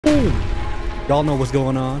Boom! Y'all know what's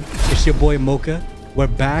going on. It's your boy Mocha. We're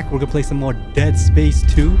back. We're gonna play some more Dead Space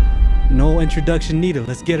 2. No introduction needed.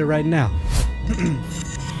 Let's get it right now.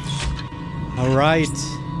 All right.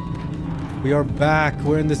 We are back.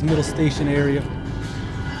 We're in this middle station area.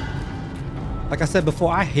 Like I said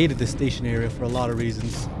before, I hated this station area for a lot of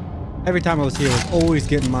reasons. Every time I was here, I was always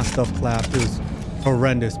getting my stuff clapped. It was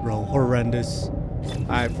horrendous, bro. Horrendous. All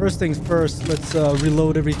right, first things first. Let's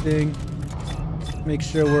reload everything. Make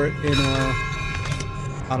sure we're in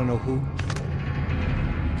I don't know who.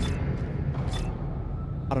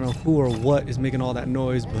 I don't know who or what is making all that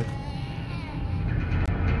noise, but...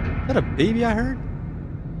 Is that a baby I heard?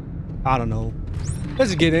 I don't know.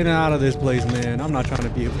 Let's get in and out of this place, man. I'm not trying to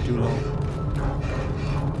be here for too long.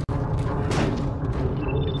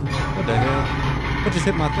 What the hell? What just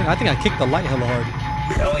hit my thing? I think I kicked the light hella hard.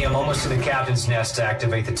 Ellie, I'm almost to the captain's nest to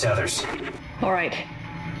activate the tethers. All right.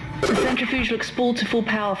 The centrifuge looks full to full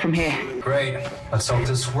power from here. Great. Let's hope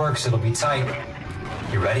this works. It'll be tight.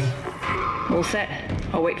 You ready? All set.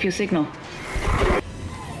 I'll wait for your signal.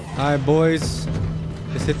 Alright, boys.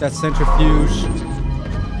 Let's hit that centrifuge.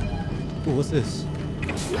 Ooh, what's this?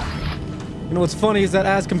 You know what's funny is that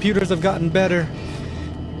as computers have gotten better,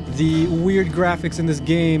 the weird graphics in this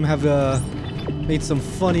game have made some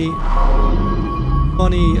funny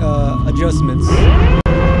adjustments.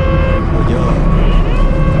 Oh, yeah.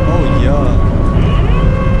 Oh, yeah.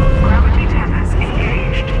 Gravity tethers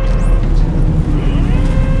engaged.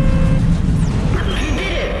 You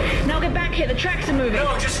did it! Now get back here. The tracks are moving.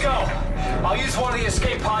 No, just go. I'll use one of the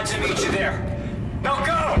escape pods to meet you there. Now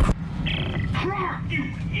go! Clark,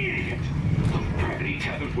 you idiot! Gravity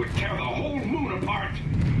tethers would tear the whole moon apart.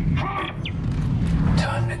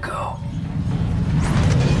 Time to go.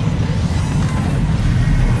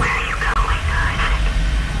 Where are you going, Isaac?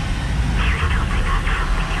 You still think that's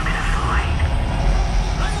something you can avoid?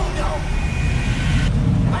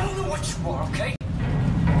 I don't know what you are, okay?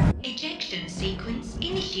 Ejection sequence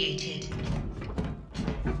initiated.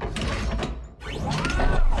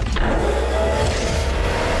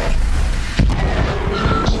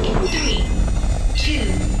 Launch in 3, 2,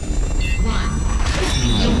 1.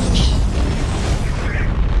 Launch.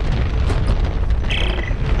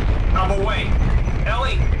 I'm away.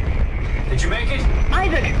 Ellie, did you make it?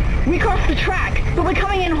 Isaac, we crossed the track, but we're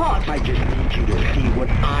coming in hot. I just need you to see what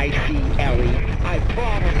I see, Ellie. I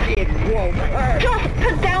promise it won't hurt. Just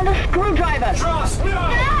put down the screwdriver. Trust, no!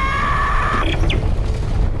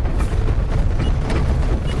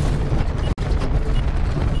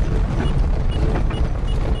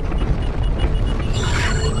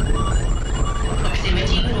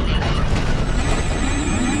 Proximity warning.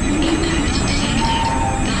 Impact detected.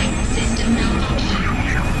 Guidance system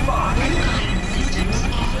malfunction. Fuck! Guidance systems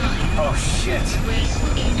offline. Oh, shit. Brace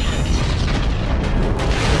for impact.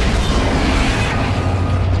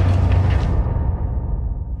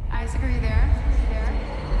 Isaac, are you there?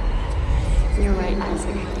 You're right,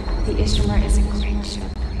 Isaac. The Ishtar is a great ship.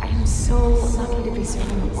 I am so lucky to be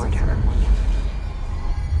serving aboard her.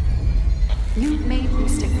 You made me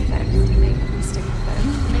stick with it. You made me stick with it.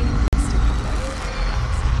 You made me stick with it.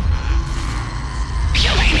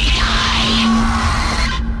 You made me die!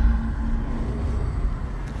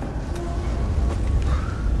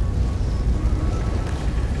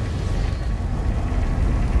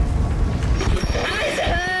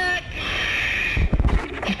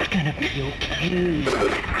 It's gonna be okay.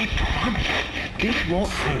 I promise. This won't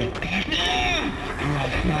hurt a bit.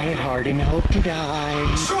 Cross my heart and hope to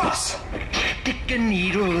die. Trust! Stick a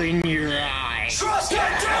needle in your eye. Trust,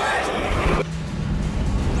 goddammit!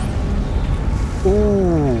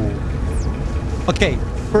 Ooh. Okay,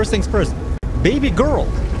 first things first. Baby girl.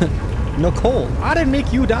 Nicole, I didn't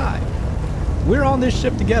make you die. We're on this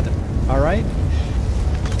ship together. Alright?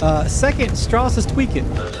 Second, Strauss is tweaking.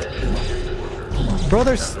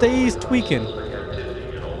 Brother stays tweaking.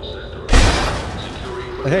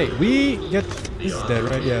 But hey, we get... This is dead,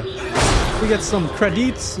 right? Yeah. We get some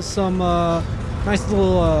credits, some nice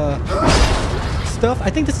little stuff. I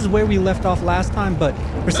think this is where we left off last time, but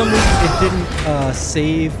for some reason it didn't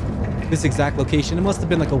save this exact location. It must have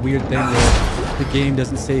been like a weird thing where the game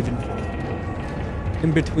doesn't save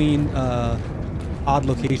in between odd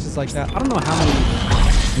locations like that. I don't know how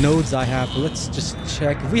many nodes I have, but let's just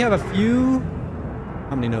check. If we have a few...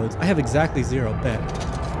 How many nodes? I have exactly 0. Bet.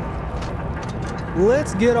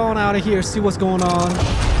 Let's get on out of here, see what's going on.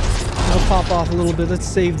 I'll pop off a little bit. Let's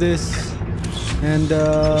save this. And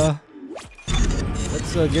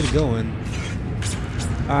let's get it going.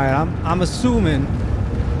 Alright, I'm assuming.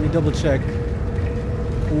 Let me double check.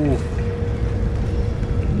 Ooh.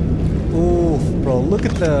 Ooh, bro, look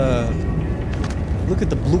at the Look at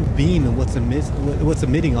the blue beam and what's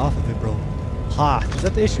emitting off of it, bro. Ha! Is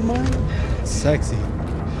that the issue mine? Sexy.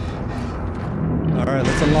 All right,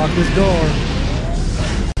 let's unlock this door.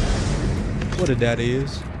 What a that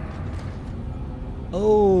is.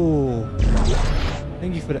 Oh,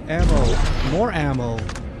 thank you for the ammo. More ammo.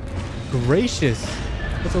 Gracious.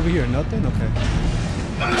 What's over here? Nothing? Okay.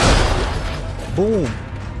 Boom. I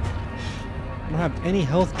don't have any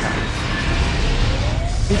health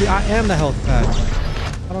packs. Maybe I am the health pack.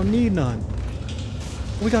 I don't need none.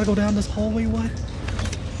 We gotta go down this hallway, what?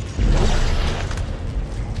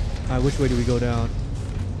 Alright, which way do we go down?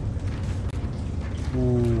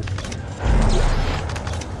 Ooh.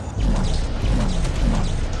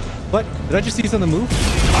 What? Did I just see something move?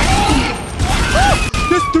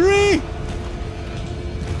 There's 3!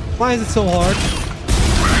 Why is it so hard?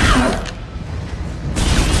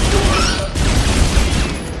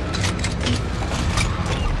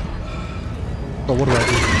 Oh, what do I do?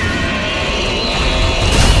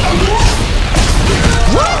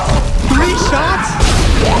 What? 3 shots?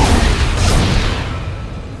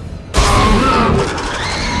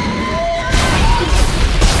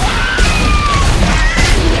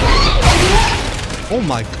 Oh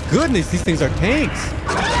my goodness, these things are tanks.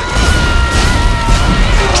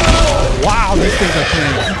 Wow, these things are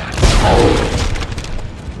tanks.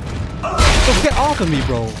 So get off of me,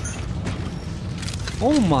 bro.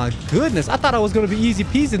 Oh my goodness, I thought I was gonna be easy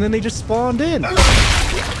peasy and then they just spawned in.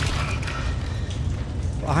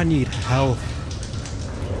 I need health.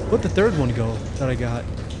 Where'd the third one go that I got?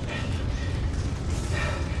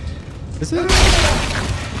 Is it?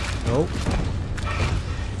 Nope.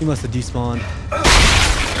 He must have despawned.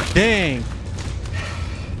 Dang.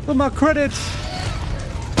 Look at my credits.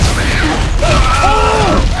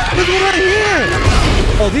 Oh! There's one right here!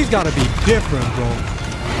 Oh, these gotta be different, bro.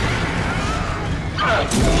 I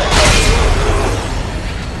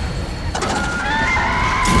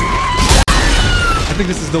think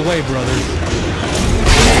this is the way, brothers.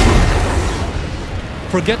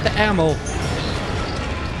 Forget the ammo.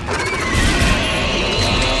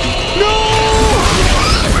 No!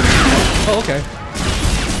 Oh, okay.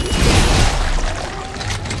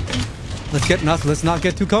 Let's not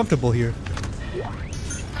get too comfortable here.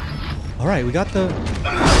 All right, we got the.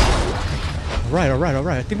 All right.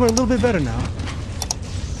 I think we're a little bit better now.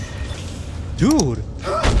 Dude,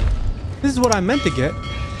 this is what I meant to get.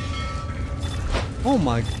 Oh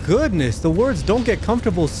my goodness, the words "don't get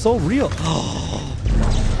comfortable" is so real.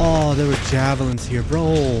 Oh, there were javelins here,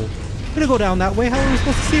 bro. We're gonna go down that way. How are we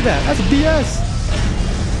supposed to see that? That's BS.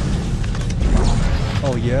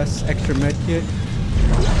 Oh yes, extra med kit.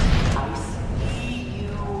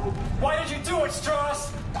 Why did you do it,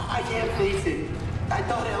 Strauss? I can't face it. I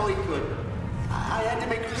thought Ellie could. I had to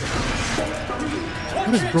make her.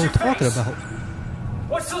 What is bro talking about?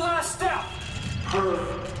 What's the last step? Her.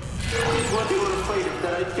 What they were afraid of,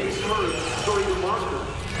 that I'd face her during the monster.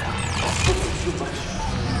 This is too much.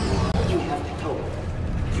 You have to go.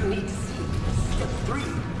 You need to see step 3.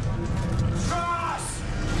 Strauss!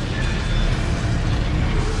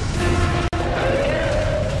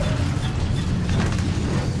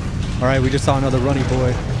 All right, we just saw another runny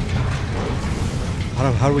boy.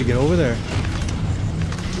 How do we get over there?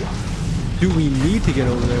 Do we need to get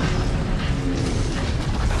over there?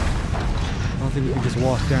 I don't think we can just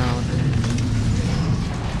walk down.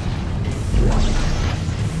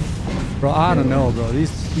 Bro, I don't know, bro.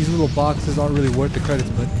 These little boxes aren't really worth the credits,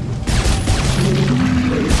 but.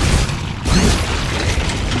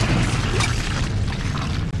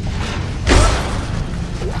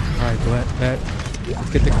 All right, go ahead. Let's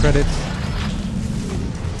get the credits.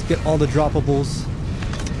 Let's get all the droppables.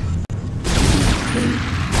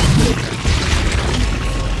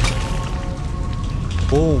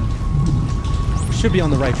 Boom. We should be on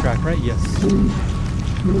the right track, right? Yes.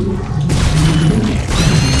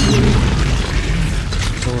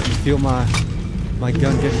 So I can feel my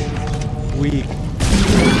gun getting weak.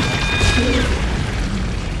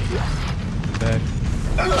 Okay.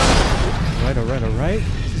 All right.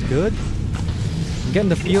 This is good. I'm getting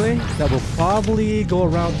the feeling that we'll probably go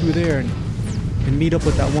around through there and meet up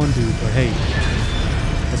with that one dude. But hey,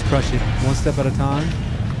 let's crush it one step at a time.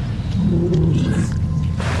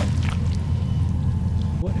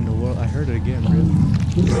 What in the world? I heard it again, really.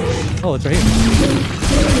 Oh, it's right here.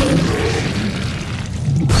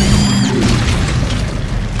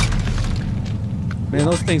 Man,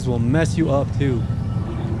 those things will mess you up too.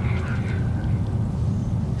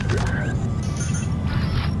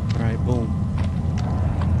 Alright, boom.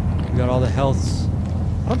 We got all the healths.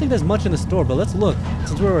 I don't think there's much in the store, but let's look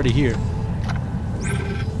since we're already here.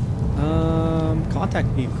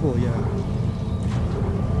 Contact beam, cool, yeah.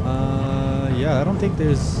 God, I don't think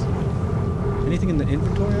there's anything in the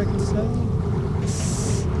inventory I can sell.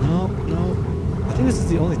 No, no. I think this is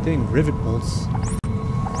the only thing. Rivet bolts.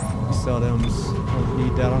 We sell them. Don't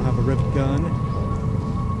need that. I don't have a rivet gun.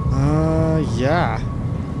 Yeah.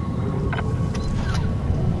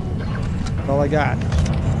 That's all I got.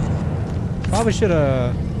 Probably should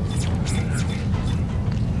have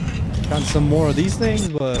gotten some more of these things,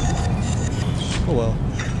 but oh well.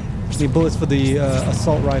 Need bullets for the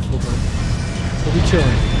assault rifle, but we'll be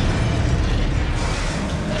chilling.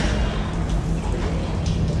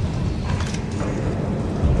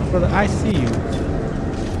 Brother, I see you.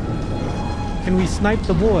 Can we snipe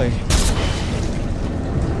the boy?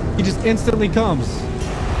 He just instantly comes.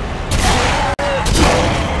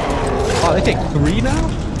 Oh, they take 3 now?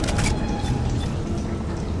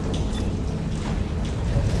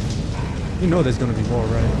 You know there's gonna be more,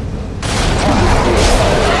 right?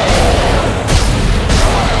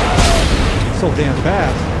 So damn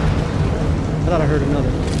fast. I thought I heard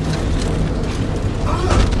another.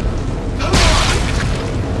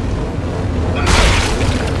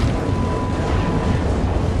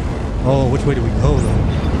 Oh, which way do we go though?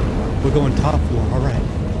 We're going top floor, alright.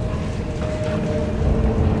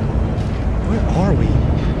 Where are we?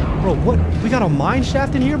 Bro, what? We got a mine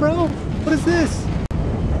shaft in here, bro? What is this?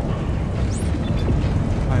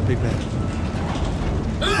 Alright, big bag.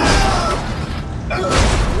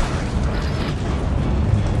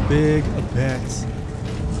 Big bets.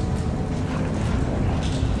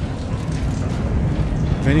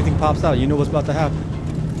 If anything pops out, you know what's about to happen.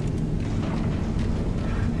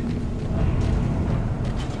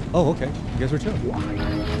 Oh, okay. I guess we're chilling.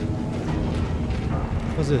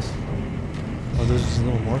 What's this? Oh, there's just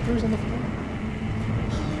little markers on the floor?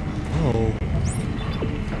 Oh.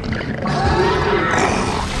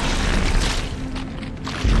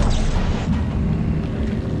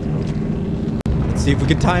 Let's see if we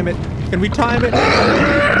can time it. Can we time it?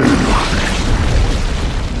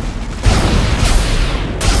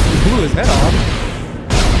 He blew his head off.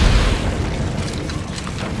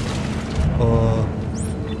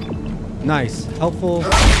 Nice. Helpful.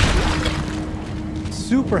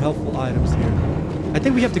 Super helpful items here. I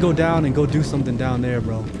think we have to go down and go do something down there,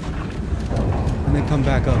 bro. And then come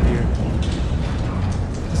back up here.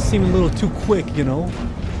 This seemed a little too quick, you know?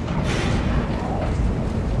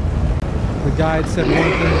 The guide said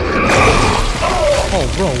one thing. Oh,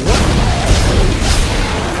 bro, what?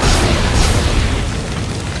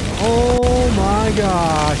 Oh my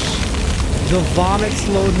gosh. The vomit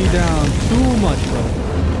slowed me down too much, bro.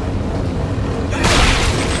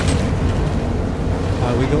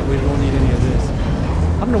 We don't need any of this.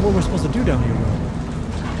 I don't know what we're supposed to do down here, bro.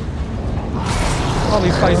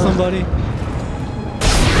 Probably fight somebody.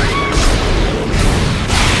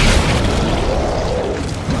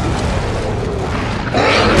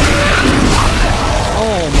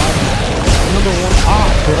 Oh my! Number 1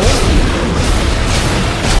 off, bro.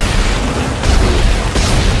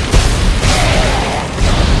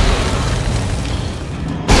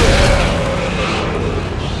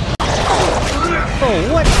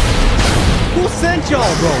 What? Who sent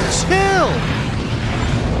y'all, bro? Chill!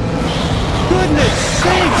 Goodness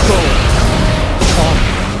sake, bro! Oh.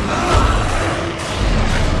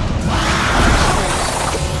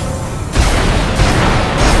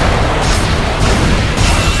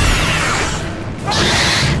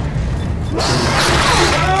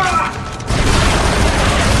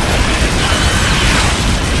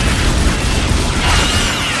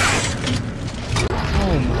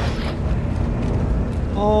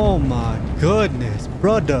 Oh my goodness,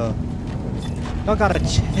 brother. Y'all gotta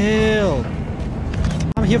chill.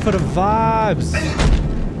 I'm here for the vibes.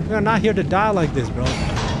 We are not here to die like this, bro.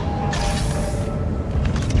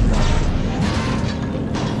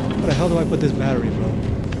 Where the hell do I put this battery, bro?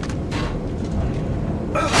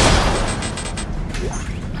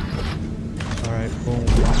 Alright, boom.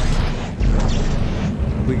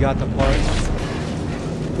 We got the parts.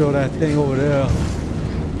 Throw that thing over there.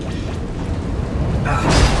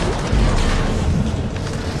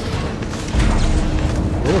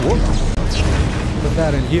 Whoa. Put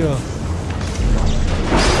that in here.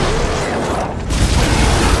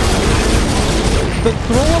 The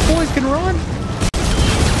throw-up boys can run?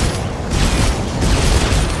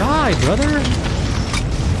 Die, brother.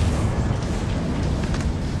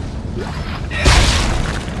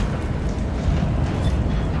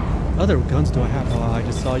 Other guns do I have? Oh, I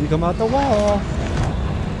just saw you come out the wall.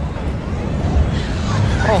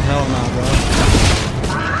 Oh, hell no, bro.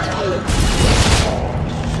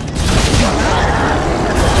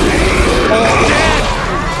 Oh, dead!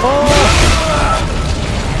 Oh!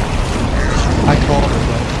 I called it,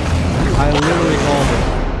 bro. I literally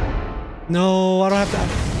No, I don't have to.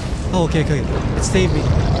 Oh, okay, okay. It saved me. I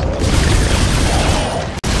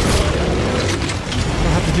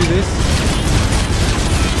don't have to do this.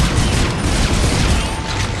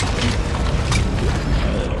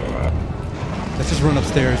 Let's just run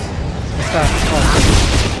upstairs. As fast as possible.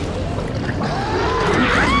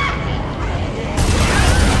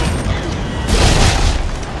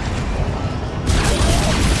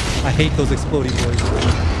 I hate those exploding boys.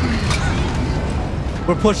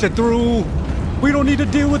 We're pushing through. We don't need to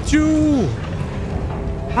deal with you.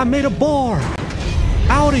 I made a bar.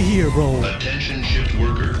 Out of here, bro. Attention shift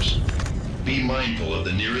workers. Be mindful of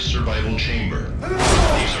the nearest survival chamber.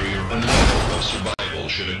 These are your only hope of survival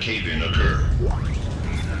should a cave-in occur.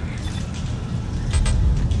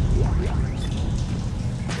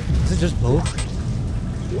 Is it just both?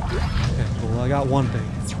 Okay, well, I got one thing.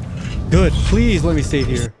 Good. Please let me stay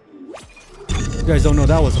here. You guys don't know,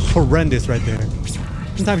 that was horrendous right there.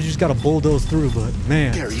 Sometimes you just gotta bulldoze through, but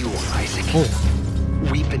man. There you are, Isaac. Oh.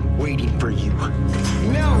 We've been waiting for you.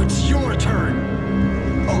 Now it's your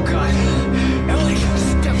turn. Oh God. Ellie,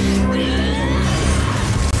 Step 3.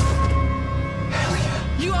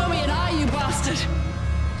 You owe me an eye, you bastard!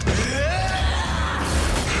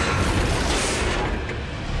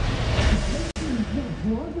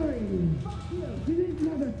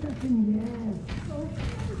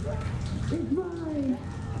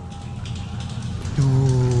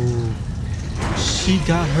 Dude. She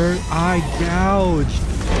got her eye gouged.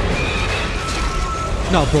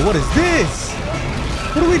 No, bro, what is this?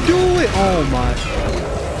 What are we doing? Oh my.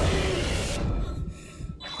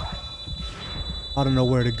 I don't know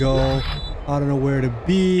where to go. I don't know where to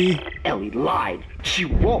be. Ellie lied. She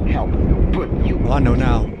won't help, but you... Oh, I know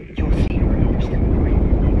now. You'll see her in step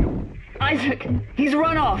 3. Isaac, he's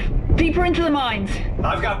run off. Deeper into the mines.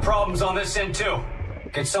 I've got problems on this end too.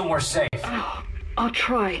 Get somewhere safe. Oh, I'll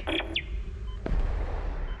try.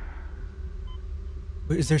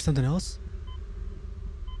 Wait, is there something else?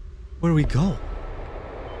 Where do we go?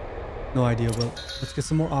 No idea, but let's get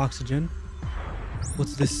some more oxygen.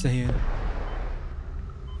 What's this saying?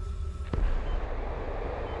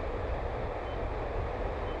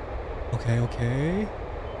 Okay, okay.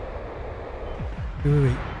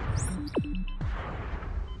 Wait.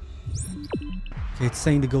 Okay, it's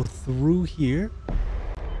saying to go through here.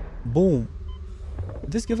 Boom.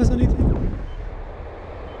 Did this give us anything?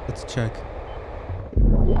 Let's check.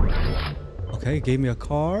 Okay, it gave me a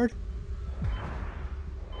card.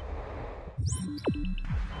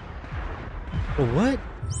 Oh, what?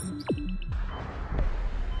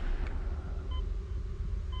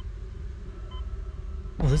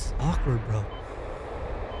 Oh, this is awkward, bro.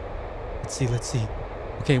 Let's see, let's see.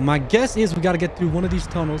 Okay, my guess is we gotta get through one of these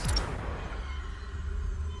tunnels.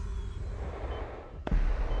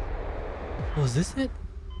 Oh, is this it?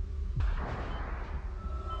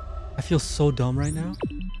 I feel so dumb right now.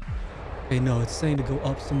 Okay, no, it's saying to go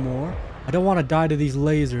up some more. I don't want to die to these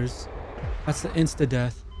lasers. That's the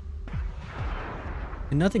insta-death.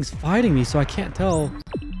 And nothing's fighting me, so I can't tell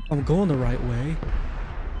if I'm going the right way.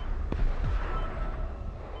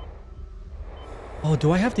 Oh,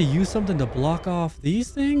 do I have to use something to block off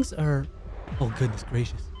these things? Or... Oh, goodness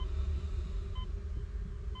gracious.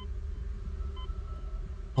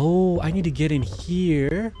 Oh, I need to get in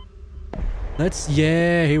here. Let's...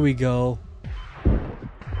 Yeah, here we go.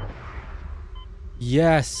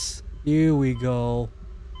 Yes, here we go.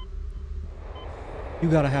 You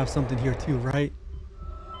gotta have something here too, right?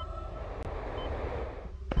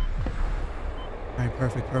 Alright,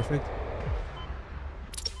 perfect, perfect.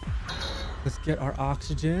 Let's get our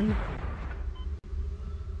oxygen.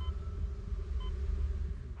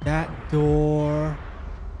 That door.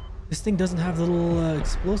 This thing doesn't have the little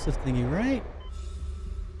explosive thingy, right?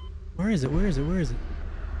 Where is it? Where is it? Where is it?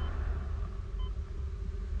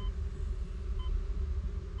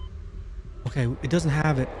 Okay, it doesn't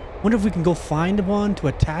have it. Wonder if we can go find one to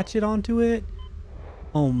attach it onto it.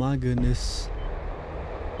 Oh my goodness.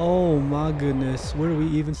 Oh my goodness. Where do we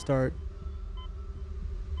even start?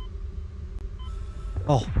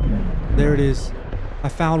 Oh, there it is. I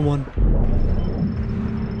found one.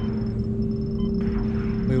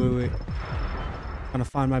 Wait. Trying to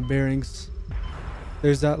find my bearings.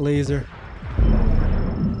 There's that laser.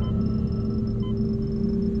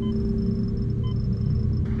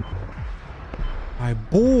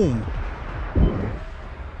 Alright, boom.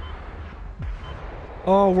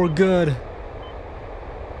 Oh, we're good.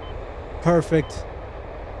 Perfect.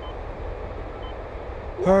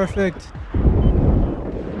 Perfect.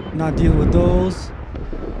 Not dealing with those.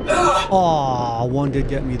 Oh, one did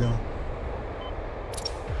get me though.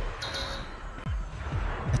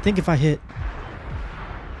 I think if I hit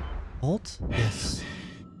Alt? Yes.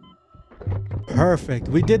 Perfect.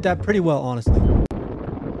 We did that pretty well, honestly.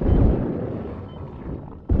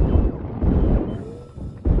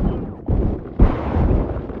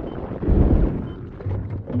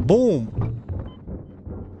 Boom.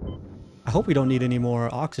 I hope we don't need any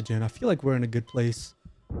more oxygen. I feel like we're in a good place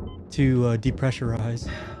to depressurize.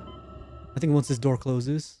 I think once this door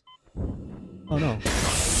closes... Oh no.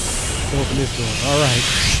 We'll open this door. Alright.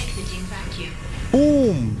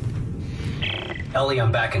 Boom! Ellie,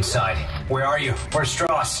 I'm back inside. Where are you? Where's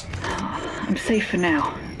Strauss? I'm safe for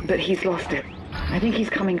now, but he's lost it. I think he's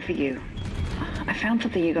coming for you. I found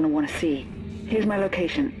something you're going to want to see. Here's my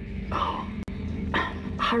location. Oh.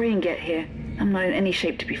 Hurry and get here. I'm not in any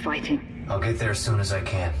shape to be fighting. I'll get there as soon as I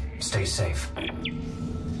can. Stay safe.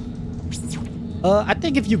 I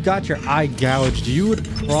think if you got your eye gouged, you would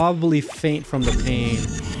probably faint from the pain.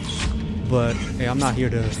 But, hey, I'm not here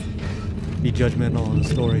to be judgmental on the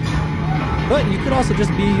story. But you could also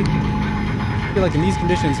just be, feel like in these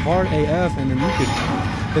conditions, hard AF, and then you could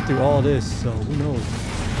get through all this, so who knows?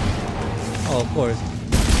 Oh, of course.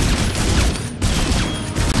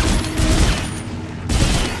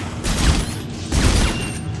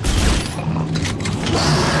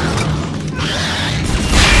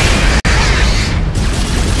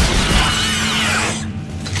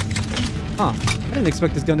 Huh. I didn't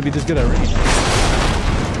expect this gun to be this good at range.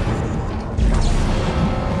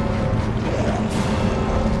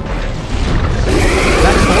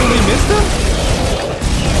 That totally missed him?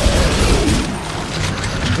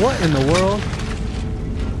 What in the world?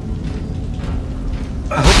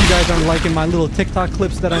 I hope you guys aren't liking my little TikTok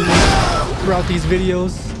clips that I make throughout these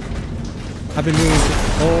videos. I've been doing...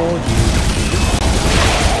 Oh, geez.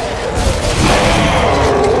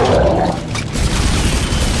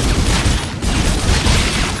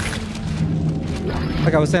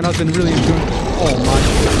 Like I was saying, I've been really enjoying... Oh my...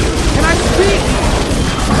 Can I speak?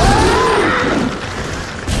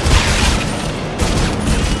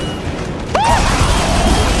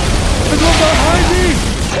 There's one behind me!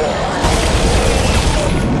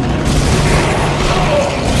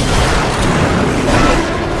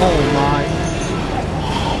 Oh my...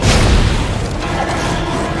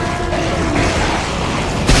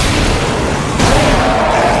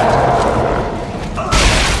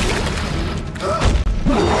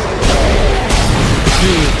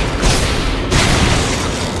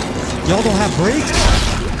 Y'all don't have brakes?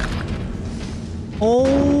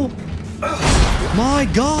 Oh my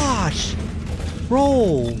gosh!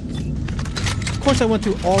 Bro! Of course I went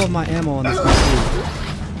through all of my ammo on this one.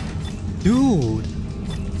 Dude!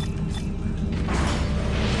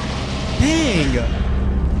 Dang! I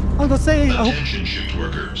was gonna say... Attention, shift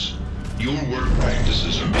workers. Your work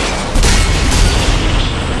practices are being...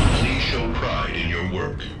 Please show pride in your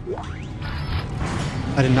work.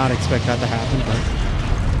 I did not expect that to happen, but...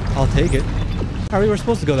 I'll take it. Alright, we were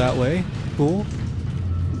supposed to go that way. Cool.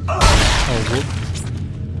 Oh, whoops.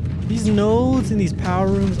 These nodes in these power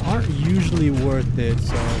rooms aren't usually worth it,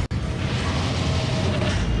 so...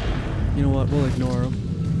 You know what? We'll ignore them.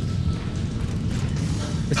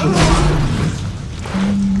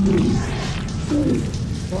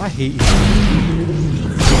 Oh, I hate you.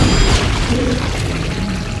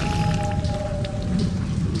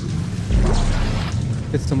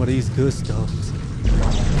 Get some of these good stuffs.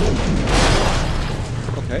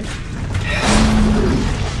 Okay.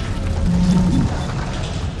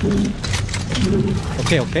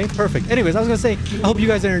 Okay, perfect. Anyways, I was gonna say, I hope you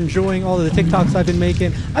guys are enjoying all of the TikToks I've been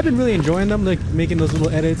making. I've been really enjoying them, like making those little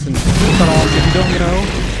edits and stuff. If you don't know,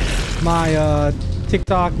 my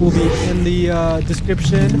TikTok will be in the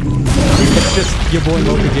description. It's just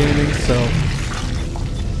YaBoyMochaGaming,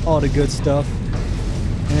 so all the good stuff.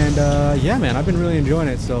 And yeah, man, I've been really enjoying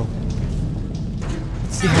it. So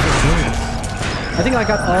let's see how this goes. I think I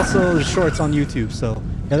got also the shorts on YouTube, so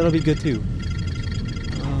yeah, that'll be good too.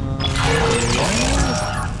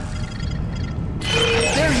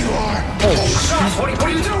 There you are! Oh, Strauss, what are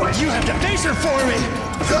you doing? You have to face her for me!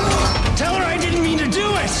 Tell her I didn't mean to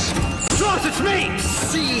do it! Strauss, it's me!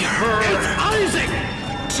 See her! It's Isaac!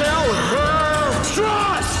 Tell her!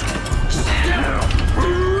 Strauss! Step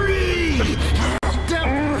 3! Step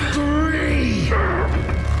 3!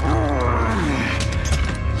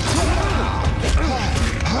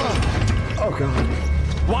 Oh god.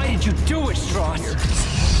 Why did you do it, Strauss?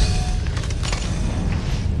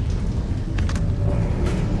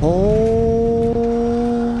 Oh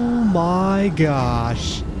my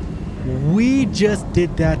gosh. We just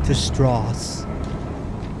did that to Strauss.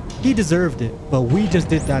 He deserved it, but we just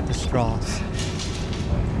did that to Strauss.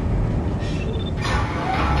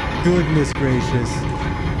 Goodness gracious.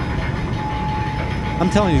 I'm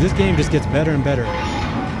telling you, this game just gets better and better.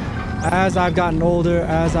 As I've gotten older,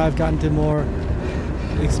 as I've gotten to more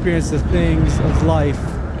experience the things of life,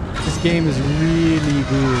 this game is really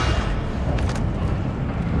good.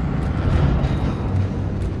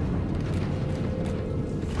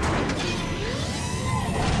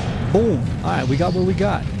 Boom. Alright, we got what we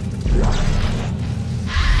got.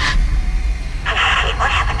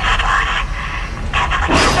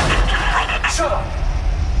 Shut up!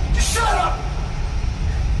 Just shut up!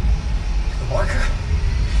 The marker?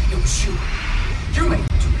 It was you. You made me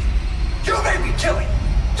do it. You made me kill him!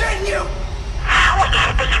 Didn't you? What is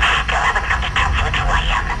it that you still haven't come to terms with who I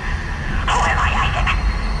am? Who am I, Isaac?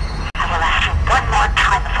 I will ask you one more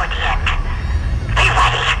time before the end. Be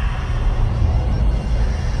ready!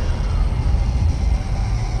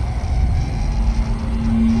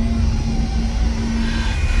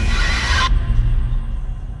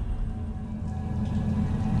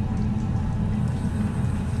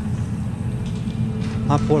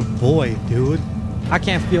 My poor boy, dude. I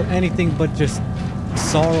can't feel anything but just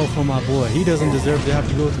sorrow for my boy. He doesn't deserve to have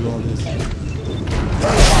to go through all this.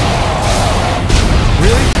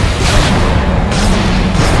 Really?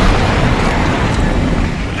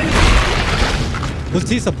 Was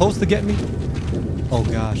he supposed to get me? Oh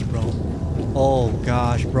gosh, bro. Oh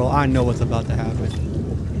gosh, bro. I know what's about to happen.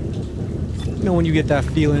 You know when you get that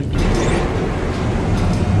feeling?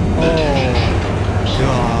 Oh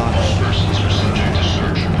gosh.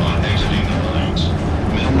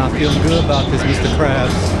 I'm not feeling good about this, Mr.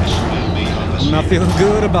 Krabs. I'm not feeling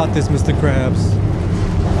good about this, Mr. Krabs.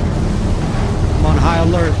 I'm on high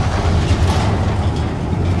alert.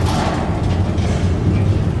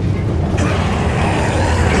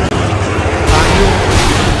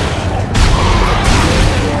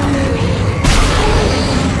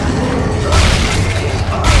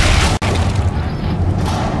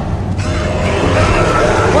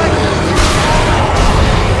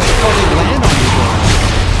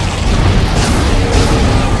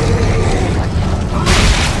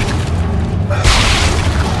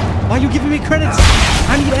 Why are you giving me credits?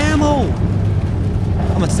 I need ammo!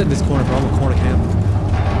 I'm gonna sit in this corner, bro. I'm a corner cam.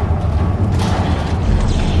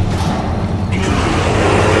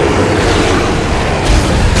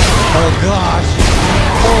 Oh gosh!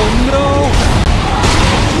 Oh no!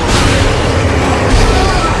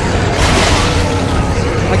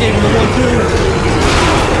 I gave him the 1-2.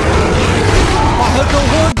 I had the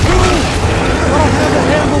 1-2! I don't have the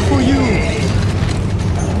ammo for you!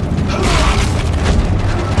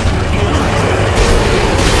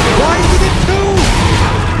 Why did he get 2?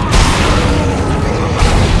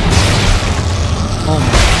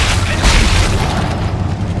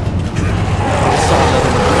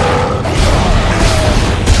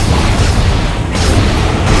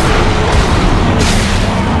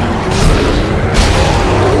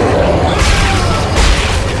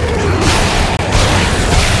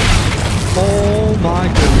 Oh my.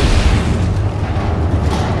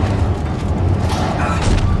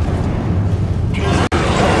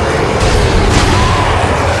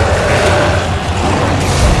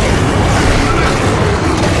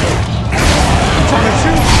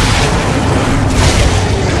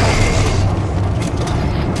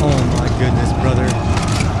 Oh my goodness.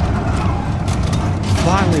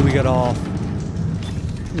 Finally we got off.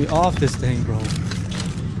 We off this thing, bro.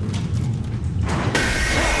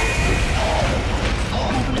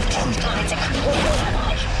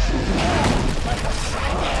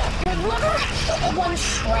 One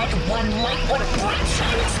shred, one light, one bright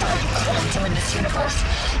shining star quantum in this universe.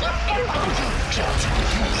 And all you guilt,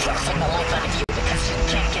 pressing the life out of you because you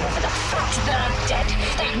can't get over the fact that I'm dead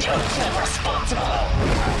and you're still responsible.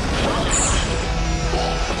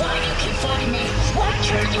 Why do you keep fighting me? Why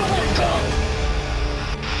can't you let go?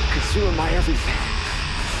 Because you are my everything.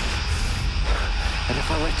 And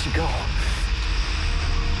if I let you go,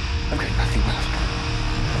 I've got nothing left.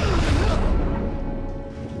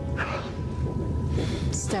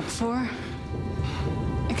 Step 4.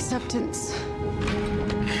 Acceptance.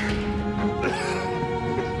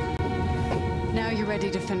 Now you're ready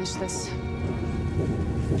to finish this.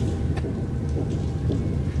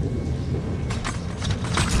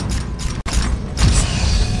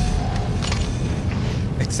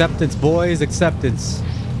 Acceptance, boys, acceptance.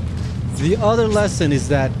 The other lesson is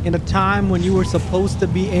that in a time when you were supposed to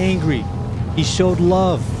be angry, he showed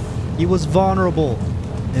love. He was vulnerable.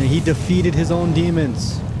 And he defeated his own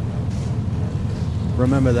demons.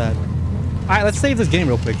 Remember that. Alright, let's save this game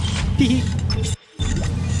real quick.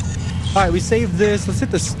 Alright, we saved this. Let's hit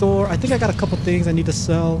the store. I think I got a couple things I need to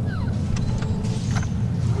sell.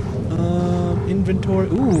 Inventory.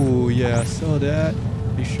 Ooh, yeah, sell that.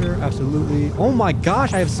 Pretty sure, absolutely. Oh my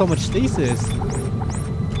gosh, I have so much stasis.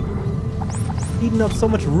 Eating up so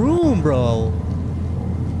much room, bro.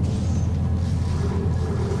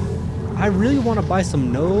 I really want to buy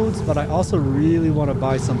some nodes, but I also really want to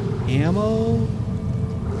buy some ammo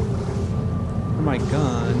for my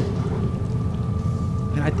gun.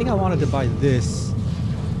 And I think I wanted to buy this.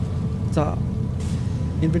 It's a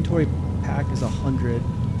inventory pack is 100.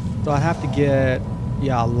 So I have to get,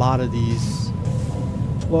 yeah, a lot of these.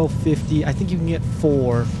 1250. I think you can get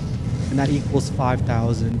 4, and that equals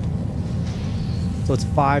 5,000. So it's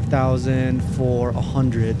 5,000 for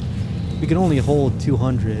 100. We can only hold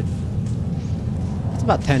 200. It's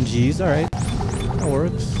about 10 Gs. All right, that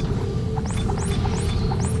works.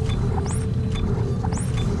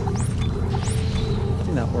 I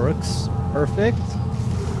think that works. Perfect.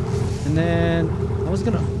 And then I was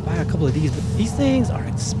gonna buy a couple of these, but these things are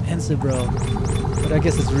expensive, bro. But I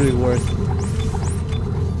guess it's really worth it.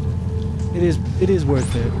 It is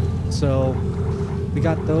worth it. So we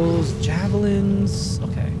got those javelins.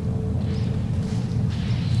 Okay.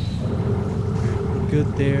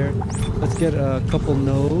 Good there. Let's get a couple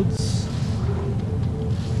nodes.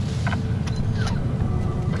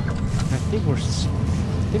 I think we're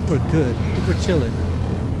good. I think we're chilling.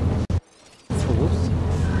 Oh, whoops.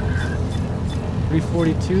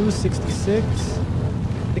 342, 66.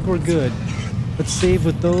 I think we're good. Let's save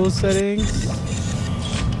with those settings.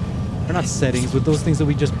 Or not settings, with those things that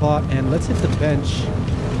we just bought, and let's hit the bench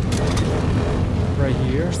right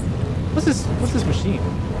here. What's this machine?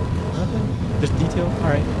 Nothing? Just detail?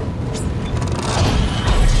 Alright.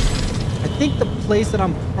 I think the place that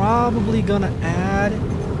I'm probably gonna add,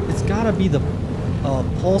 it's gotta be the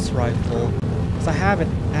pulse rifle, because I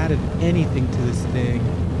haven't added anything to this thing.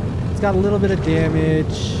 It's got a little bit of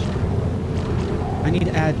damage. I need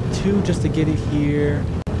to add 2 just to get it here.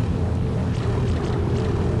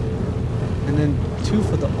 And then 2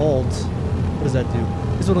 for the ult. What does that do?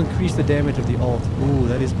 This will increase the damage of the ult. Ooh,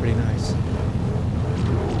 that is pretty nice.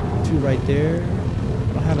 2 right there.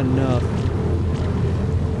 I don't have enough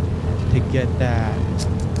to get that.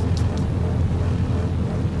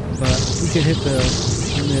 But we can hit the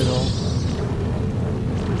middle.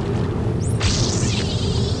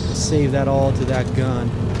 Save that all to that gun.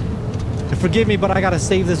 And forgive me, but I gotta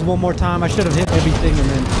save this one more time. I should have hit everything and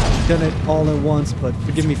then done it all at once, but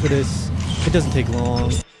forgive me for this. It doesn't take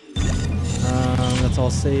long. That's all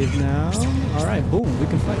saved now. All right, boom, we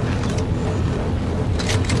can fight now.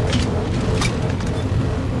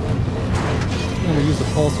 I'm gonna use the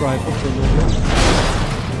pulse rifle for a little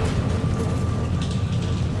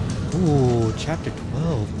bit. Ooh, chapter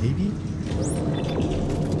 12, baby.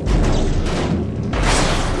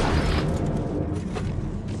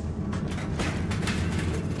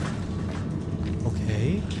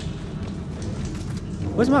 Okay.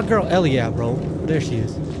 Where's my girl Ellie at, bro? Oh, there she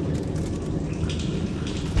is.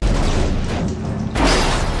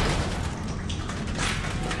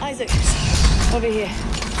 Isaac, over here.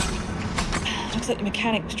 Looks like the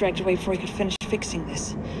mechanic was dragged away before he could finish fixing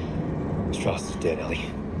this. Strauss is dead,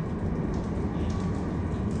 Ellie.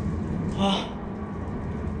 Oh,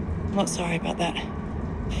 I'm not sorry about that.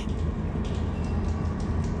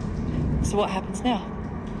 So what happens now?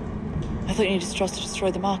 I thought you needed Strauss to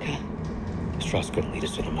destroy the marker. Strauss couldn't lead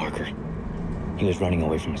us to the marker. He was running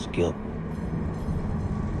away from his guild.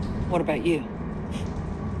 What about you?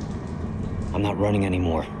 I'm not running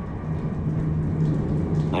anymore.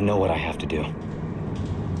 I know what I have to do.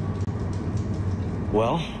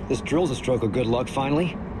 Well, this drill's a stroke of good luck,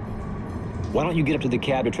 finally. Why don't you get up to the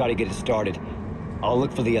cab to try to get it started? I'll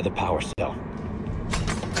look for the other power cell.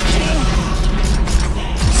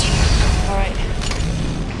 All right.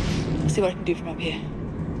 Let's see what I can do from up here.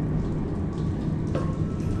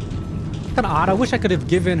 Kind of odd. I wish I could have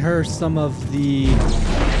given her some of the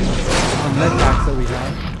med packs that we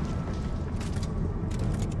have.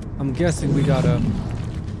 I'm guessing we gotta...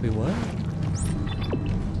 Wait, what?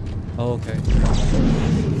 Oh, okay.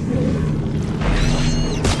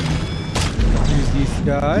 Use these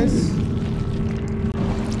guys.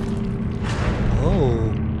 Oh.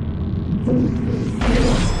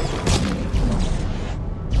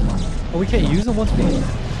 Oh, we can't use them once we...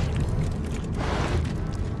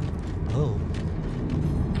 Oh.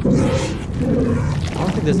 I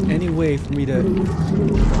don't think there's any way for me to...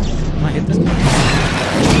 Can I hit this?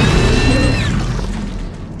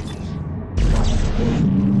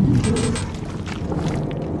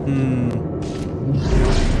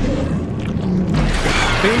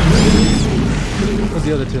 What's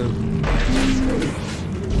the other two?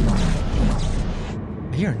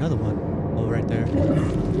 I hear another one. Oh, right there.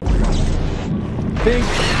 Bing!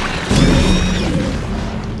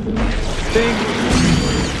 thing.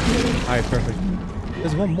 Alright, perfect.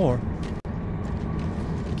 There's one more.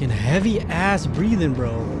 Fucking heavy ass breathing,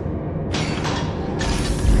 bro.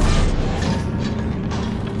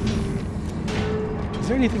 Is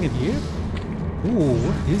there anything in here? Ooh,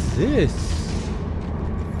 what is this?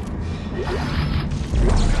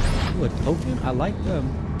 Ooh, a token? I like them.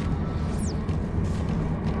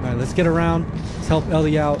 Alright, let's get around. Let's help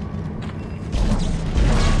Ellie out.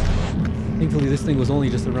 Thankfully, this thing was only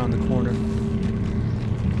just around the corner.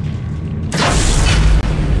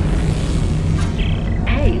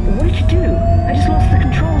 Hey, what did you do? I just lost the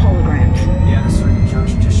control holograms. Yeah, the circuit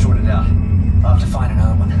junction just shorted out. I'll have to find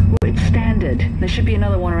another one. Well, it's standard. There should be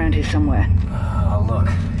another one around here somewhere. I'll look.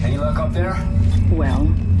 Any luck up there? Well,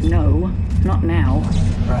 no. Not now.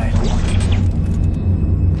 Right.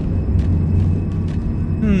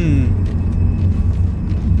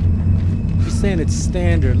 He's saying it's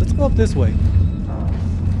standard. Let's go up this way.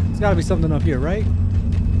 There's gotta be something up here, right?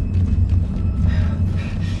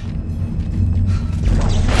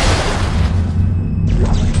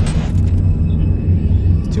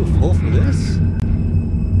 It's too full for this?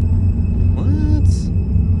 What?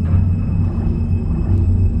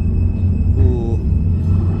 Ooh.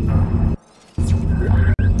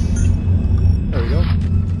 There we go.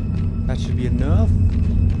 That should be enough.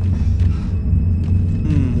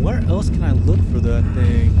 Where else can I look for that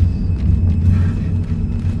thing?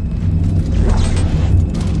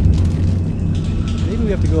 Maybe we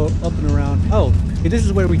have to go up and around. Oh, okay, this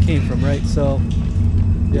is where we came from, right? So,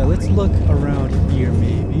 yeah, let's look around here,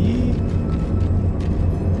 maybe.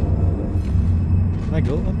 Can I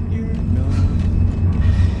go up here? No.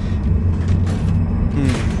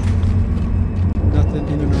 Nothing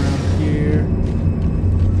in and around here.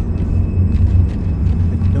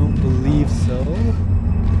 I don't believe so.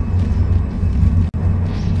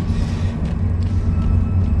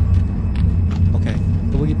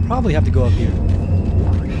 We probably have to go up here.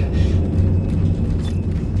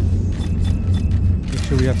 Make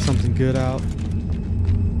sure we have something good out.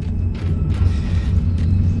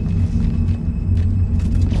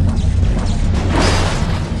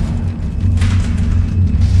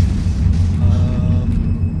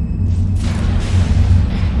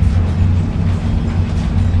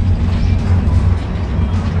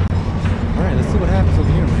 Alright, let's see what happens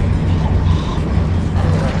over here, man.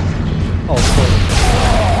 Oh, cool.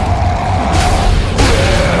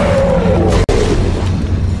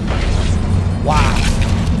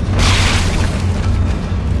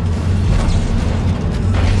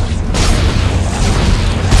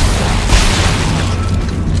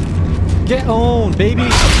 Get on, baby!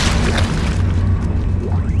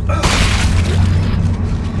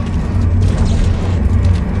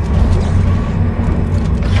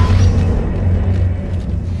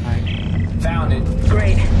 Found it.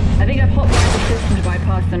 Great. I think I've hotwired the system to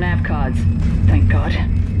bypass the nav cards. Thank God.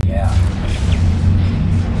 Yeah.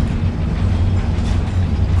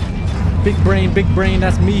 Big brain,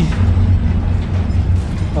 that's me.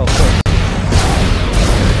 Oh, of course.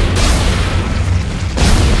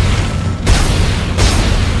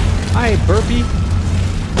 Hi, burpee.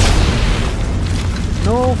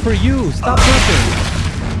 No, for you. Stop burping.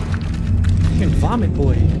 You can vomit,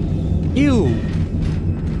 boy. Ew.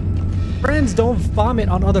 Friends don't vomit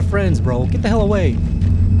on other friends, bro. Get the hell away.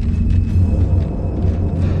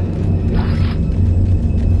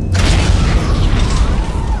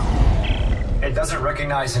 It doesn't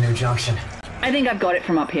recognize the new junction. I think I've got it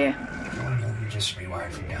from up here. You just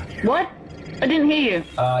rewired from down here. What? I didn't hear you.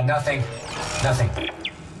 Nothing. Nothing.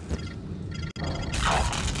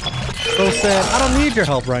 So said, I don't need your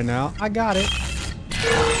help right now. I got it.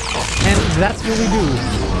 And that's what we do.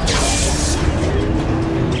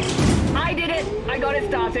 I did it. I got it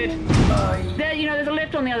started. There, you know, there's a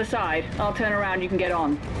lift on the other side. I'll turn around. You can get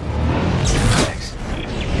on. Thanks.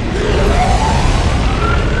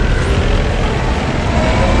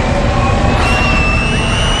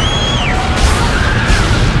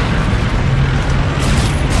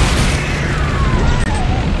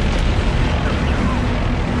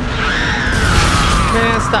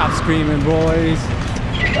 Man, stop screaming, boys.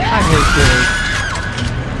 I hate this.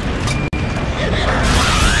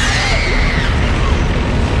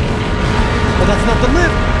 Oh, that's not the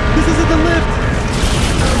lift. This isn't the lift.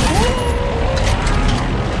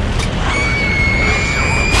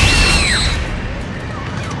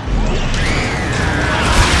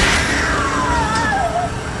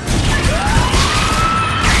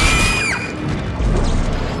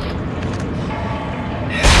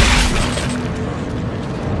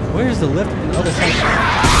 Where's the lift on the other side?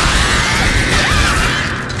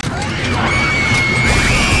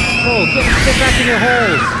 Oh, get back in your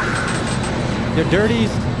holes! You're dirties.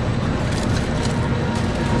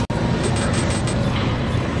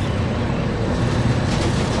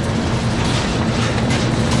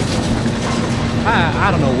 I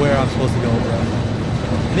don't know where I'm supposed to go, bro.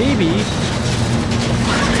 Maybe.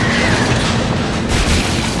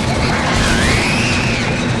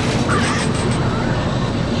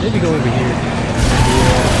 Maybe go over here.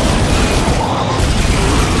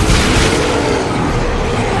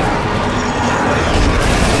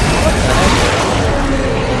 What the heck?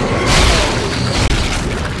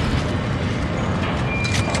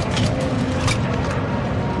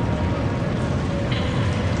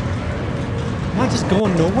 Am I just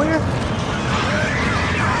going nowhere?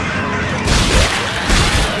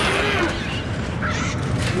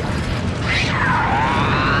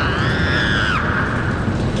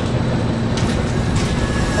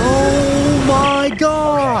 Oh my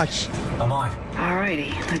gosh! I'm on.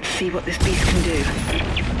 Alrighty, let's see what this beast can do.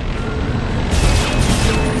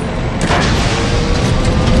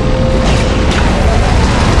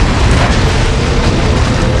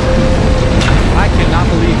 I cannot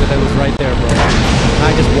believe that was right there, bro.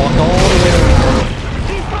 I just walked all the way around.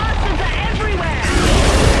 These bastards are everywhere!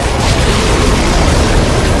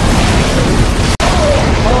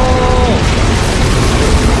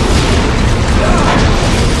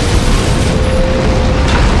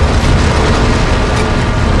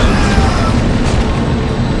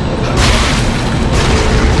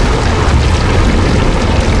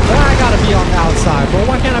 I gotta be on the outside, bro.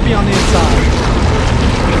 Why can't I be on the inside?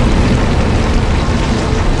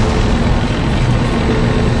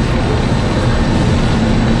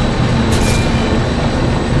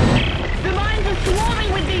 The mines are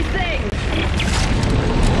swarming with these things!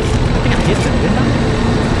 I think I hit them, didn't I?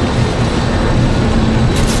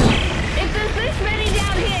 If there's this many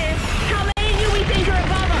down here, how many do we think are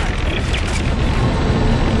above us?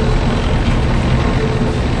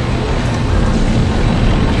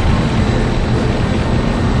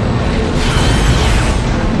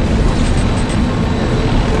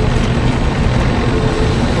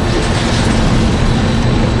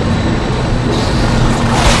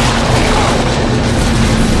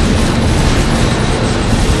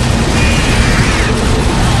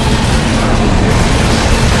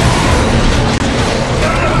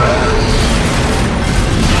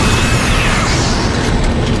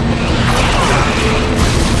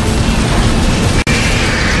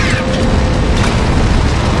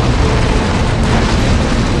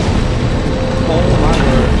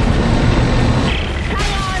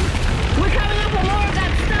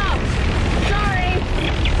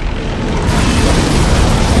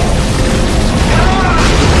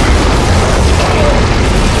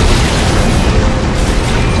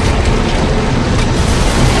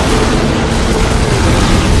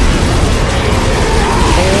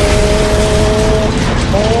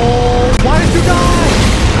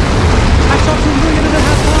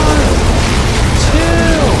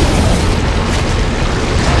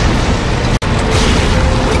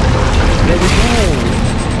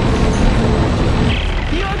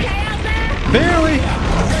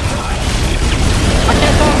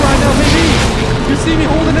 see me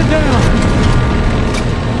holding it down.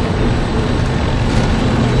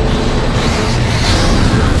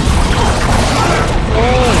 Oh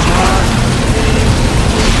my.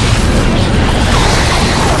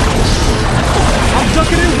 I'm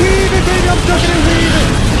ducking and weaving, baby. I'm ducking and weaving.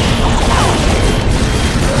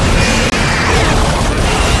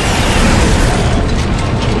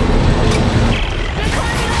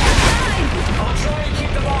 I'll try and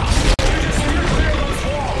keep them off. You just steer clear of those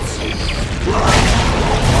walls.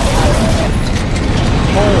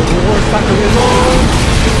 Oh, the war's about to reload.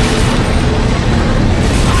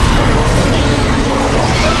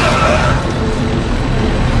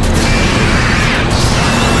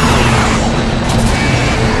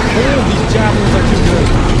 Oh, these javelins are too good.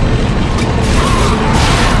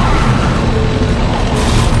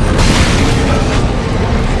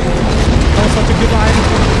 That was such a good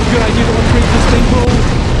idea to upgrade this thing, bro.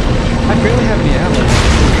 I barely have any ammo.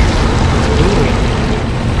 Ooh.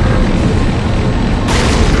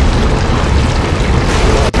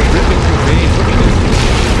 Ripping through veins. Look at this.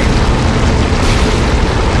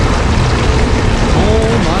 Oh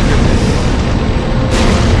my goodness.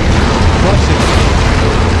 Crush it.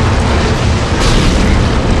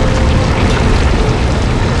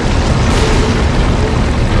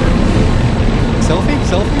 Selfie?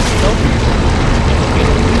 Selfie? Selfie?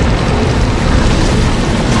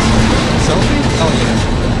 Selfie? Oh yeah.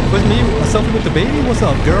 With me, a selfie with the baby? What's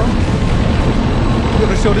up, girl? We're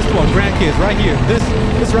gonna show this to our grandkids right here. This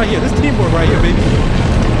right here. This teamwork right here, baby.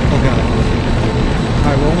 Oh god.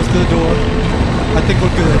 Alright, we're almost to the door. I think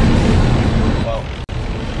we're good. Whoa.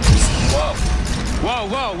 Whoa. Whoa,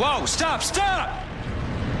 whoa, whoa! Stop, stop!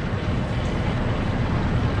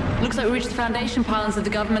 Looks like we reached the foundation pylons of the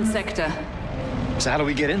government sector. So how do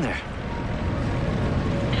we get in there?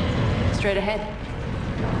 Straight ahead.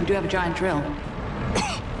 We do have a giant drill.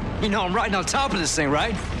 You know I'm riding on top of this thing,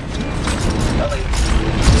 right? Ellie!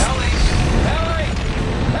 Ellie! Ellie!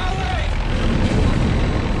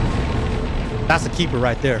 Ellie! That's a keeper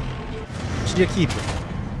right there. She's a keeper.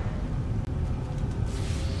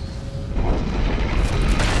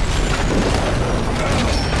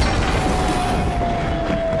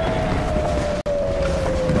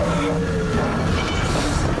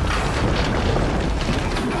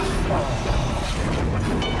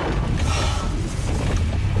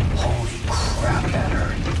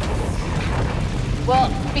 Well,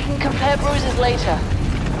 we can compare bruises later.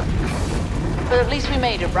 But at least we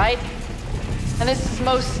made it, right? And this is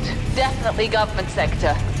most definitely government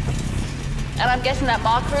sector. And I'm guessing that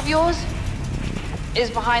marker of yours is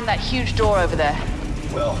behind that huge door over there.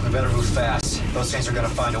 Well, we better move fast. Those things are gonna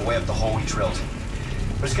find a way up the hole we drilled.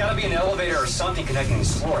 There's gotta be an elevator or something connecting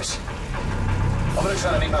these floors. I'm gonna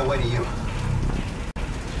try to make my way to you.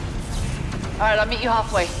 Alright, I'll meet you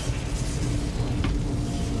halfway.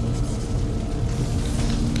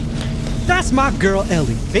 That's my girl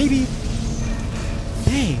Ellie, baby.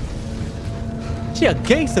 Dang. She a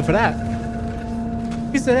gangster for that.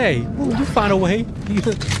 He said, hey, you find a way.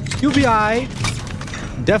 You'll be alright.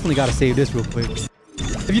 Definitely gotta save this real quick.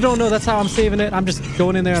 If you don't know, that's how I'm saving it. I'm just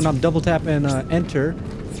going in there and I'm double tapping enter.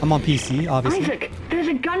 I'm on PC, obviously. Isaac, there's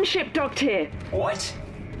a gunship docked here. What?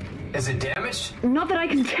 Is it damaged? Not that I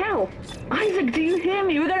can tell. Isaac, do you hear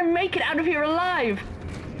me? We're gonna make it out of here alive.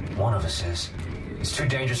 One of us is. It's too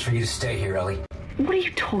dangerous for you to stay here, Ellie. What are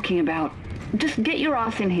you talking about? Just get your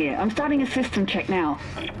ass in here. I'm starting a system check now.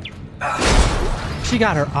 She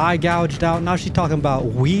got her eye gouged out. Now she's talking about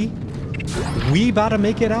we about to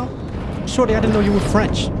make it out? Shorty, I didn't know you were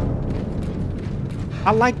French.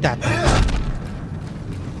 I like that.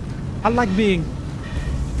 I like being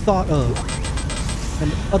thought of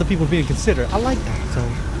and other people being considered. I like that,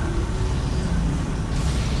 so.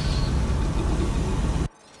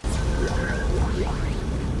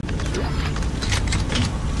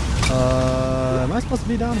 Am I supposed to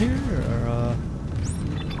be down here? Or,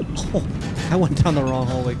 oh, I went down the wrong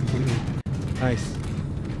hallway completely. Nice.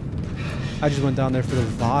 I just went down there for the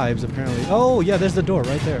vibes, apparently. Oh, yeah, there's the door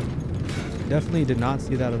right there. Definitely did not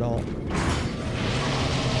see that at all.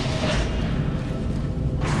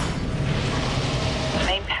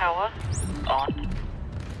 Main power on.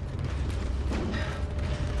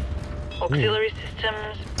 Auxiliary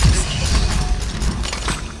systems.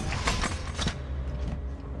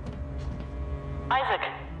 Isaac,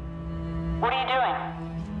 what are you doing?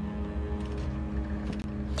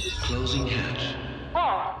 Closing hatch.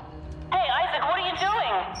 Whoa. Hey, Isaac, what are you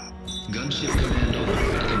doing? Gunship command over.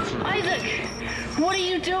 Confirmed. Isaac, what are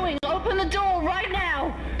you doing? Open the door right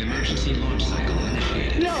now. Emergency launch cycle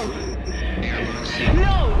initiated. No. Airlock sequence.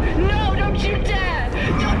 No, no, don't you dare.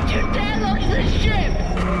 Don't you dare launch the ship.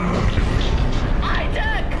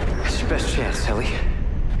 Isaac. It's your best chance, Ellie.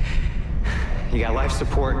 You got life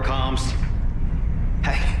support, comms.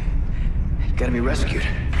 Hey, you gotta be rescued.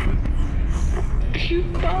 You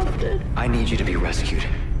bastard. I need you to be rescued.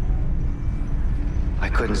 I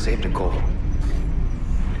couldn't save Nicole,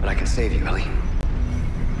 but I can save you, Ellie.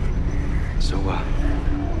 So, bye.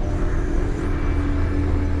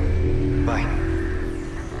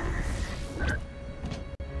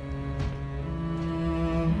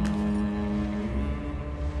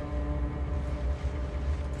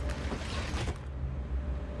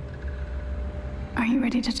 Are you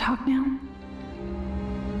ready to talk now?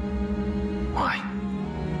 Why?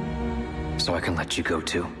 So I can let you go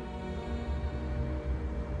too?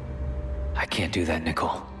 I can't do that,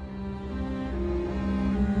 Nicole.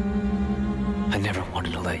 I never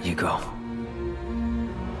wanted to let you go.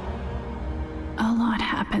 A lot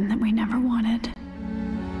happened that we never wanted.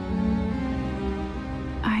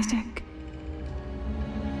 Isaac.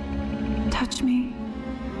 Touch me.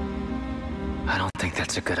 I don't think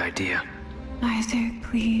that's a good idea. Isaac,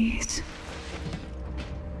 please.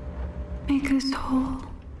 Make us whole.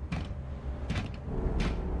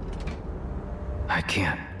 I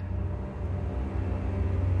can't.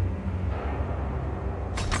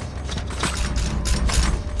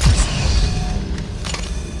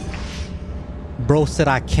 Bro said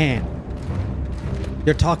I can't.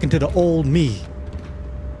 You're talking to the old me.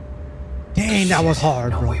 Dang, that was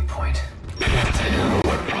hard, bro. Waypoint.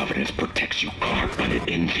 What Providence protects you, Clark, but it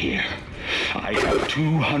ends here. I have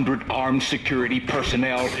 200 armed security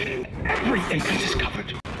personnel. Every entrance is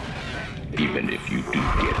covered. Even if you do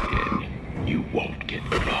get in, you won't get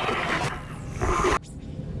far.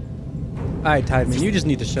 Alright, Tideman, you just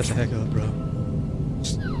need to shut the heck up, bro.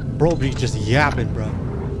 Bro be just yapping, bro.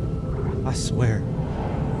 I swear.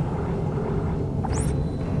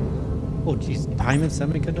 Oh, jeez. Diamond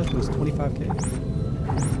Semiconductor was 25K?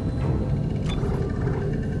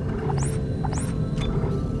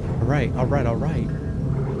 Alright, alright, alright.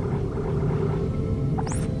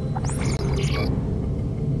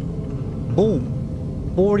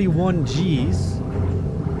 Boom. 41 G's.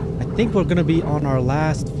 I think we're gonna be on our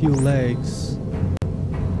last few legs.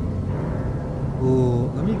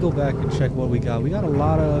 Ooh, let me go back and check what we got. We got a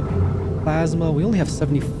lot of plasma. We only have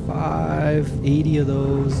 75, 80 of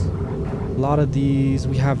those. A lot of these.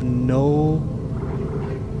 We have no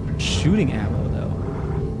shooting ammo though.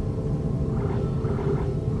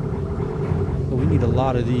 So we need a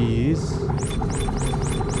lot of these.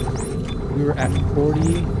 We were at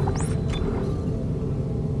 40.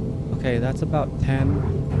 Okay, that's about 10.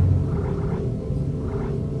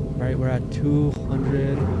 Right, we're at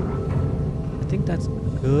 200. I think that's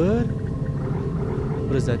good.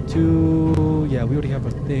 What is that? 2? Yeah, we already have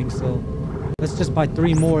a thing, so let's just buy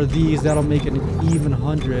 3 more of these. That'll make it an even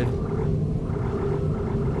 100.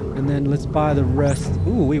 And then let's buy the rest.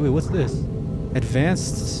 Ooh, wait, what's this?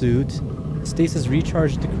 Advanced suit. Stasis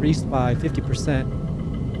recharge decreased by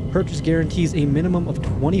 50%. Purchase guarantees a minimum of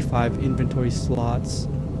 25 inventory slots.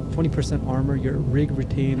 20% armor. Your rig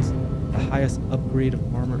retains the highest upgrade of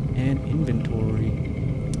armor and inventory.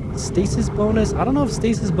 Stasis bonus. I don't know if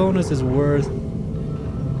stasis bonus is worth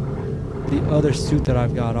the other suit that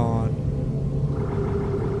I've got on,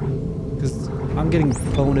 because I'm getting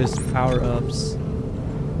bonus power-ups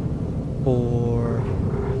for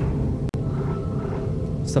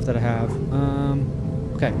stuff that I have.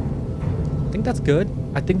 Okay, I think that's good.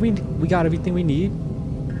 I think we got everything we need.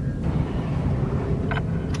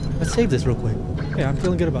 Let's save this real quick. Okay, I'm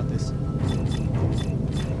feeling good about this.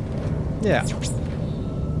 Yeah.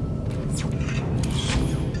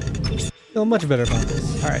 Feel much better about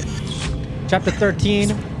this. Alright. Chapter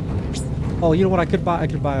 13. Oh, you know what I could buy? I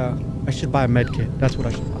should buy a med kit. That's what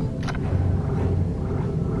I should buy.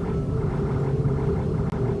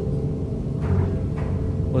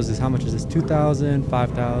 What is this? How much is this? 2,000,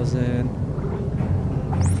 5,000.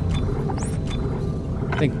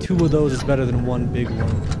 I think 2 of those is better than 1 big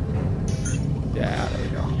one. Yeah, there we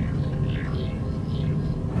go.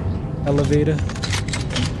 Elevator.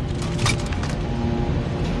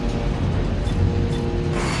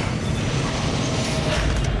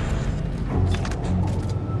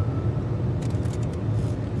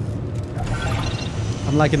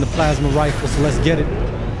 I'm liking the plasma rifle, so let's get it.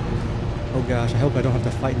 Oh gosh, I hope I don't have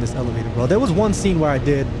to fight in this elevator, bro. There was one scene where I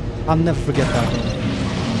did. I'll never forget that.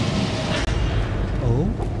 Oh.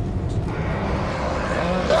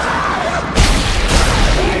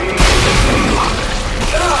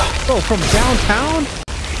 Oh, from downtown?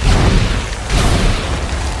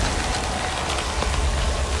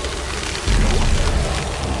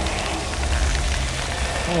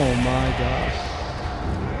 Oh my gosh.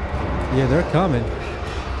 Yeah, they're coming.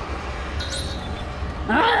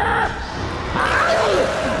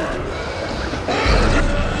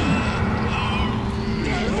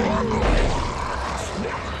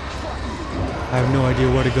 I have no idea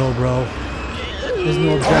where to go, bro. There's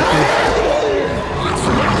no objective.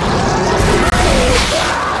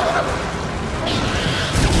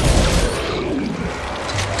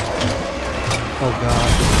 Oh god.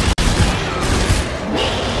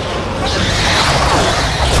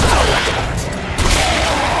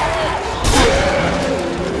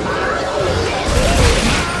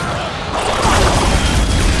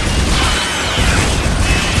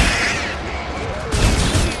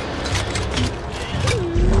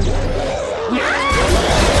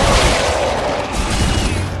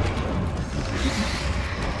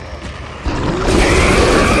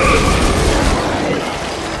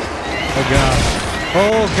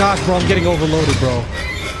 Oh gosh, bro, I'm getting overloaded, bro.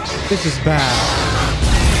 This is bad.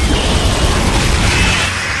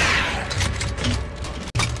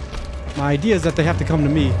 My idea is that they have to come to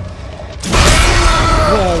me.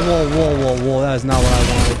 Whoa, whoa, whoa, whoa, whoa. That is not what I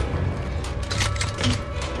wanted.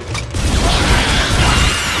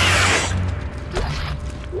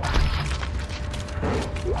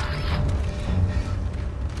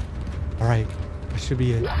 Alright, that should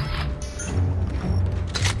be it.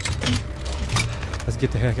 Let's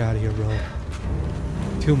get the heck out of here, bro.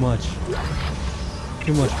 Too much.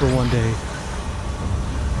 Too much for one day.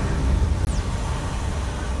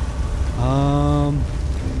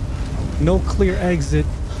 No clear exit.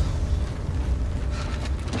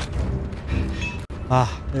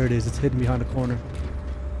 Ah, there it is. It's hidden behind a corner.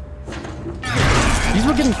 These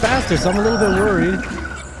were getting faster, so I'm a little bit worried.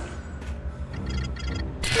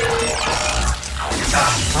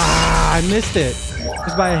 Ah, I missed it.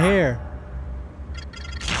 Just by a hair.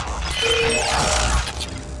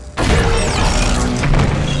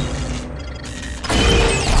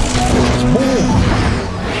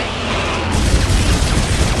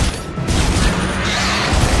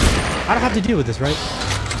 I don't have to deal with this, right?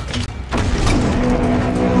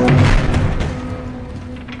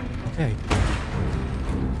 Okay.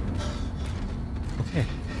 Okay.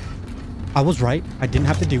 I was right. I didn't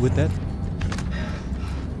have to deal with that.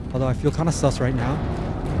 Although I feel kind of sus right now.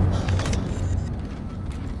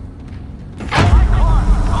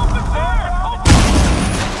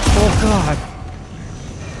 Oh God.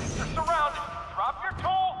 You're surrounded. Drop your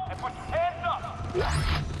tool and put your hands up.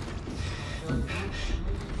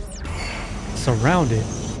 Surrounded.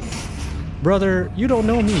 Brother, you don't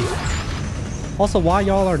know me. Also, why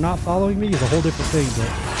y'all are not following me is a whole different thing, but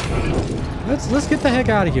let's get the heck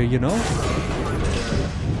out of here, you know?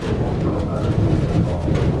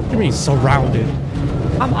 What do you mean surrounded?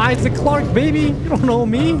 I'm Isaac Clarke, baby. You don't know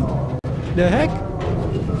me. The heck?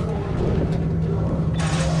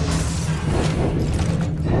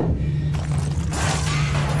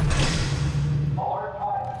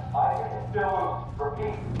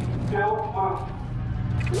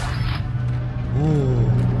 Ooh.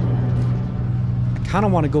 I kind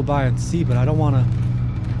of want to go by and see, but I don't want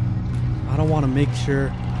to make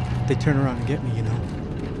sure they turn around and get me, you know.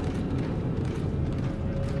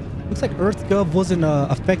 Looks like EarthGov wasn't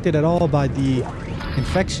affected at all by the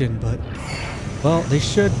infection, but well, they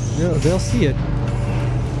should. They'll see it.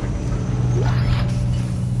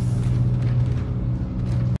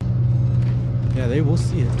 Yeah, they will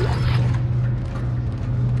see it.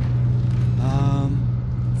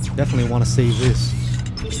 Definitely want to save this.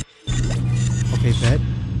 Okay, bet.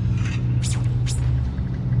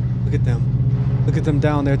 Look at them. Look at them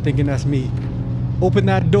down there thinking that's me. Open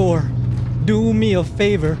that door. Do me a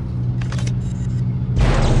favor.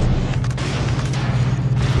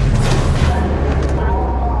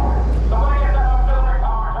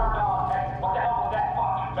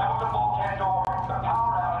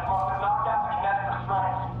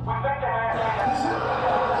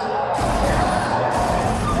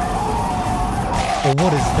 Oh,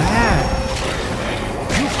 what is that?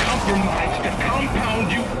 You compromised the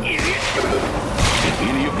compound, you idiot! Did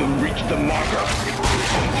any of them reach the marker?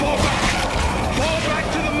 Fall back! Fall back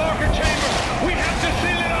to the marker chamber! We have to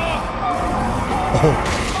seal it off! Oh.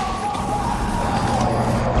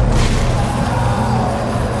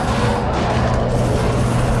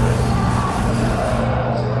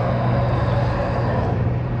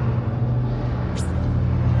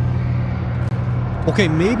 Okay,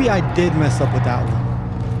 maybe I did mess up with that one.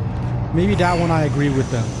 Maybe that one I agree with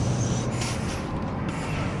them.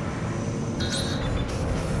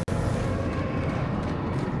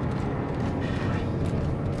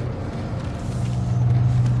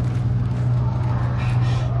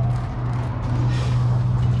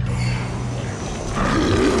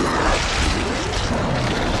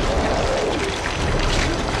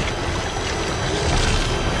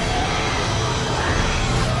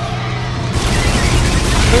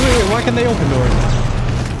 Wait, why can they open doors?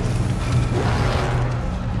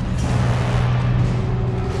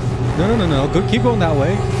 No. Go, keep going that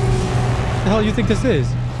way. What the hell do you think this is?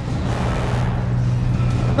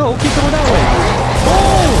 No, keep going that way.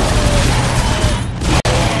 Oh!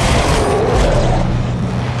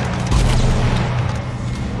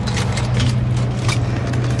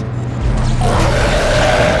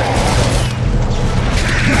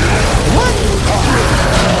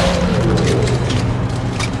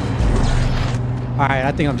 Alright,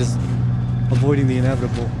 I think I'm just avoiding the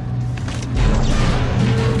inevitable.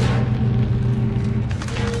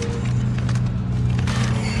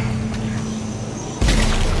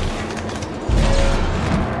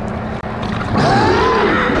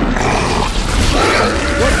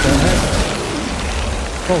 What the heck?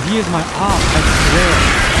 Oh, he is my op, I swear.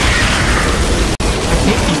 I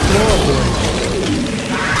can't keep throwing.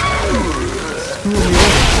 Screw me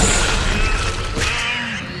over.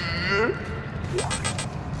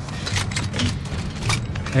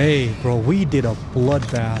 Hey, bro, we did a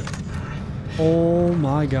bloodbath. Oh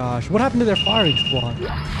my gosh. What happened to their firing squad?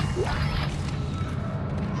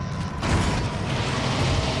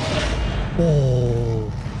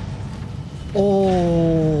 Oh.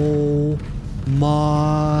 Oh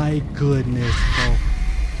my goodness, bro.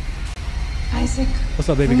 Isaac, what's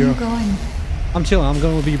up, baby where girl? are you going? I'm chilling. I'm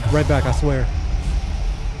gonna be right back, I swear.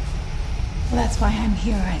 Well, that's why I'm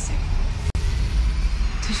here, Isaac.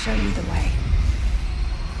 To show you the way.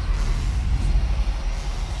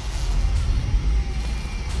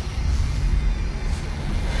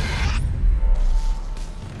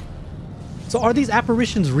 So are these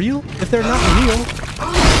apparitions real? If they're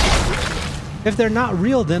not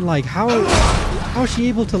real, then like how is she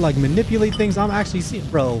able to like manipulate things I'm actually seeing?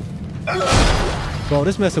 Bro,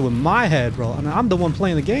 this messing with my head, bro. And I'm the one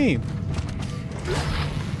playing the game.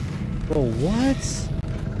 Bro, what?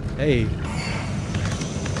 Hey,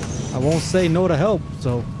 I won't say no to help,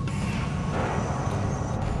 so.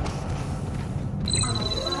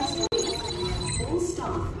 All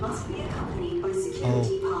staff must be accompanied by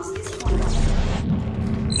security past this point.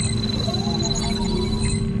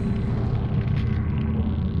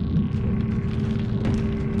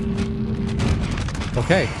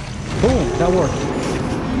 Okay, boom, that worked.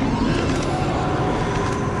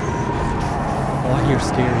 Oh, I hear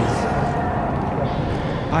scaries.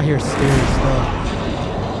 I hear scary stuff.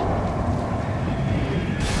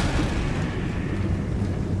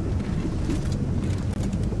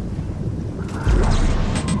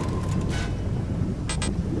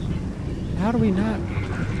 How do we not?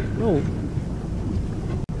 No.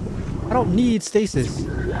 I don't need stasis.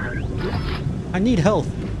 I need health.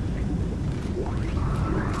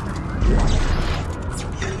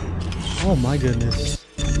 Oh my goodness.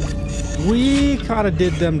 We kind of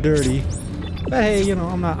did them dirty. But hey, you know,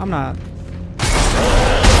 I'm not.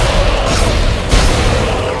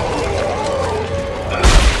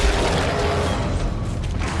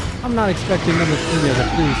 I'm not expecting them to see me as a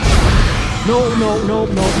priest. No.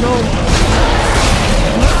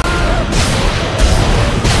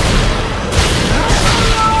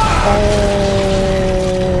 Oh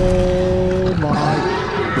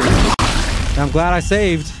my. I'm glad I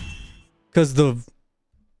saved. Because the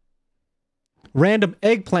random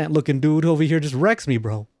eggplant looking dude over here just wrecks me,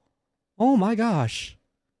 bro. Oh my gosh.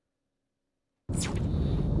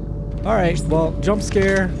 Alright, well, jump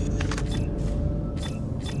scare.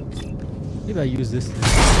 Maybe I use this thing.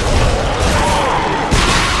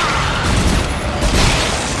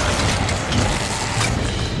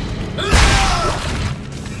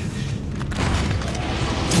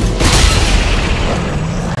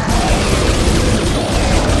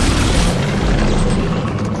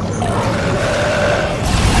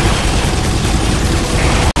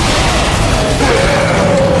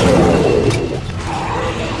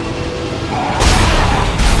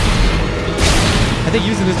 I think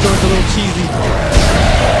using this door is a little cheesy.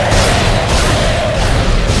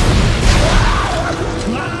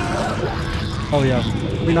 Oh yeah,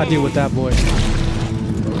 we not deal with that boy.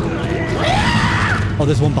 Oh,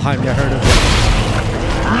 there's one behind me, I heard him.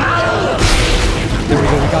 There we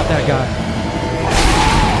go, we got that guy.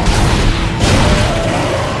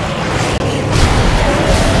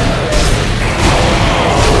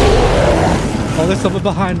 Oh, there's someone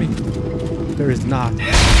behind me. There is not.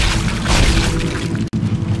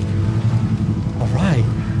 Alright.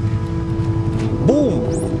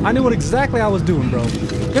 Boom! I knew what exactly I was doing, bro.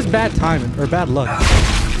 Just bad timing, or bad luck.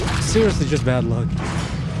 Seriously, just bad luck.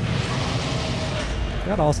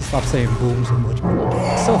 Gotta also stop saying boom so much, bro.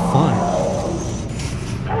 It's so fun.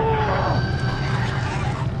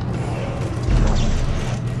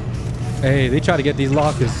 Hey, they try to get these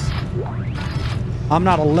lockers. I'm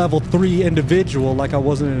not a level 3 individual like I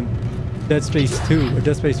wasn't in Dead Space 2 or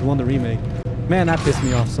Dead Space 1, the remake. Man, that pissed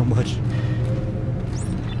me off so much.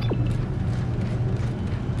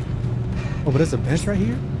 Oh, but there's a bench right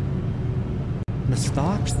here? And a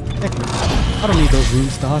stock? Heck no. I don't need those room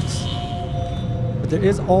stocks. But there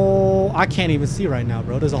is... Oh, I can't even see right now,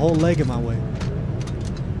 bro. There's a whole leg in my way.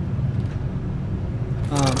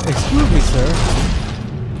 Excuse me, sir.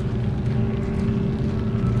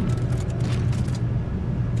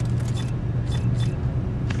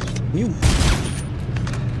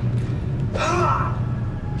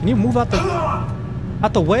 Can you move out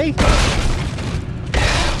the way?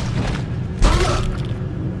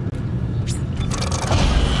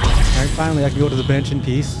 Alright, finally I can go to the bench in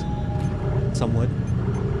peace. Somewhat.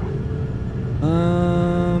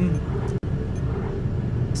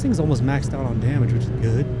 This thing's almost maxed out on damage, which is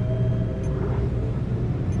good.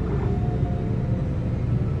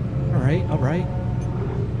 Alright.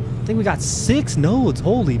 I think we got 6 nodes.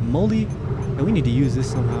 Holy moly. And we need to use this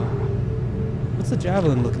somehow. What's the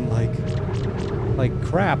javelin looking like? Like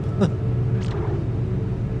crap.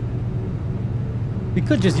 We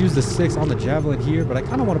could just use the 6 on the javelin here, but I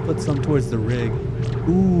kind of want to put some towards the rig.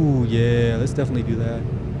 Ooh, yeah. Let's definitely do that.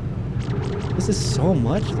 This is so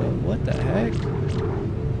much, though. What the heck?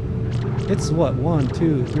 It's what? 1,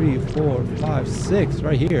 2, 3, 4, 5, 6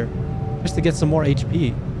 right here. Just to get some more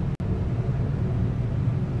HP.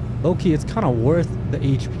 Low-key, it's kind of worth the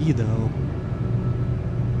HP though.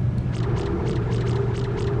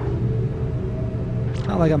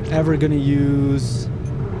 Not like I'm ever gonna use...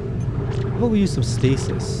 How about we use some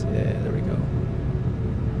stasis? Yeah, there we go.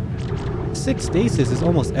 6 stasis is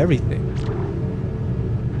almost everything.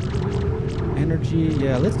 Energy,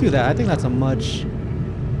 yeah, let's do that. I think that's a much...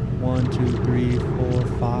 1, 2, 3, 4,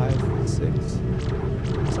 5, 6.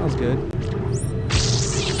 Sounds good.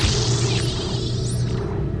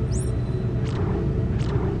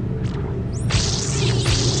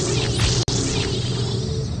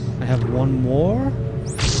 I have one more.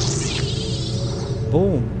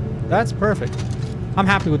 Boom. That's perfect. I'm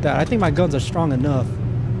happy with that. I think my guns are strong enough.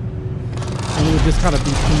 And it would just kind of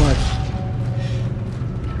be too much.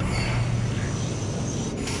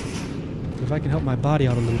 If I can help my body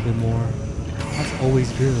out a little bit more, that's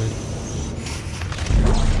always good.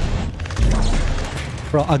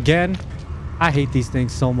 Bro, again, I hate these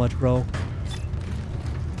things so much, bro.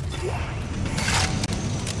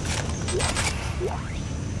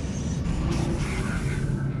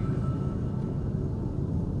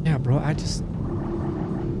 Yeah, bro, I just...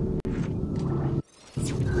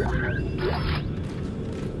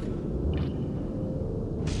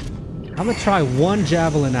 I'm gonna try one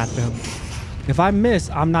javelin at them. If I miss,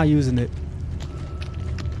 I'm not using it.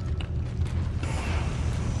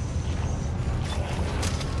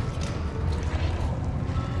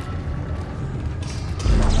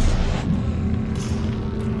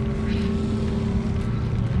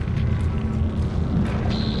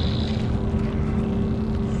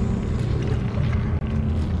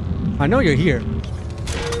 I know you're here.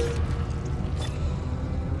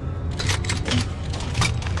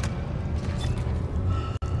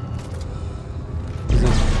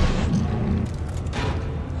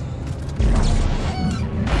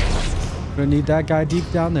 Gonna need that guy deep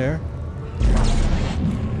down there.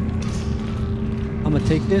 I'm gonna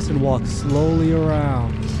take this and walk slowly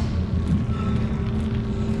around.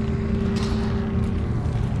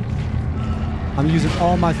 I'm using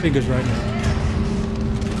all my fingers right now.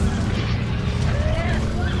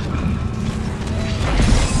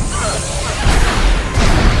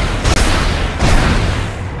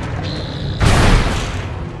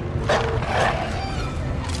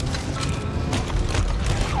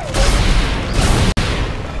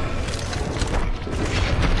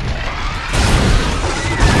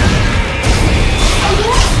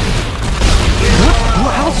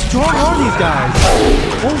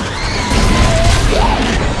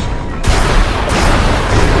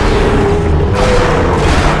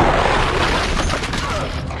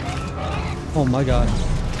 Oh my god.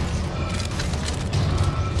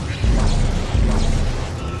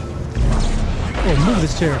 Oh, move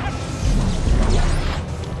this chair.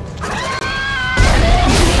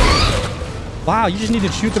 Wow, you just need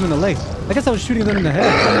to shoot them in the legs. I guess I was shooting them in the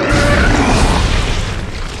head.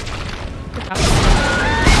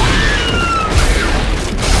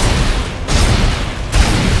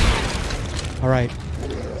 All right.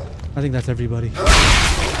 I think that's everybody.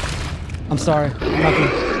 I'm sorry. I'm not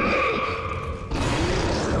gonna...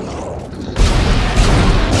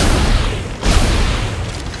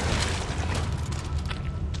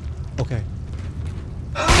 Okay.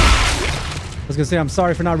 I was gonna say I'm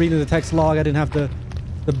sorry for not reading the text log. I didn't have the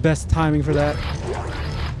best timing for that. I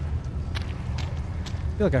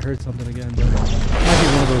feel like I heard something again, but it might be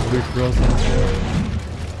one of those weird girls.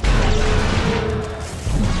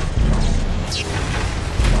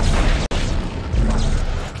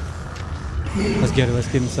 Let's get it. Let's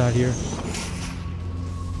get inside here.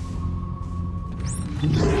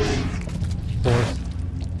 Of course.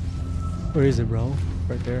 Where is it, bro?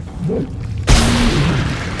 Right there.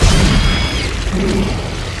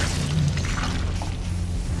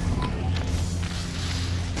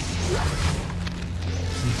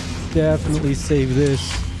 Definitely save this.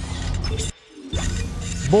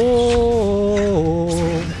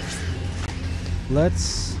 Boom.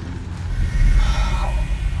 Let's...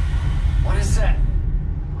 What is that?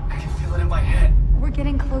 I can feel it in my head. We're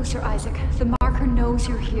getting closer, Isaac. The marker knows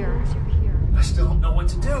you're here. I still don't know what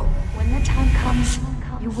to do. When the time comes,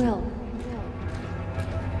 you will.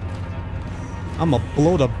 I'm gonna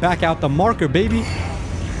blow the back out the marker, baby.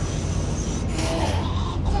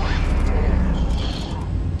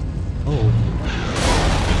 Oh.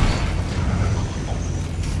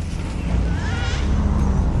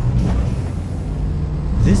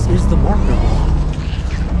 This is the marker.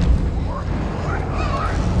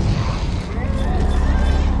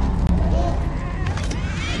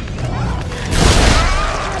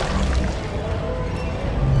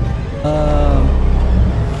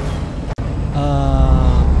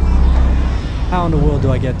 how in the world do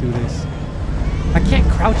I get through this? I can't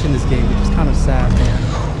crouch in this game, which is kind of sad, man.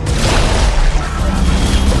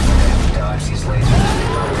 Dodge these lasers.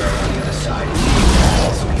 We're on the other side.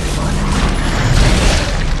 This will be fun.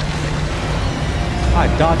 I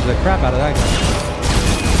dodged the crap out of that guy.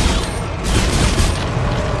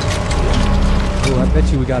 Oh, I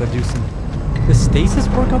bet you we gotta do some... Does stasis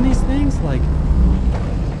work on these things? Like...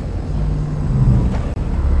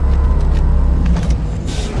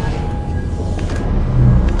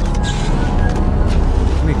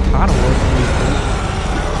 I mean, kind of works on these things.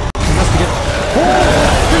 You must get... Oh!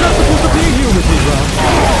 You're not supposed to be here with me, bro!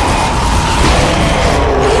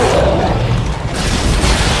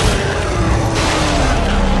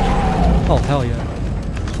 Oh, hell yeah.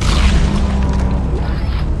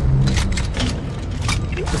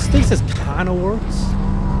 The stasis kind of works.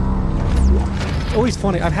 It's always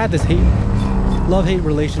funny. I've had this love-hate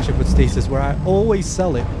relationship with stasis where I always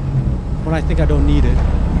sell it when I think I don't need it.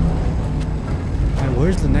 Alright,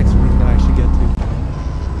 where's the next room that I should get to?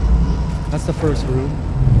 That's the first room.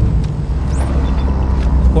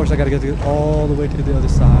 Of course, I gotta get all the way to the other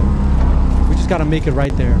side. We just gotta make it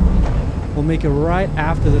right there. We'll make it right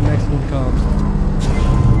after the next one comes.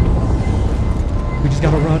 We just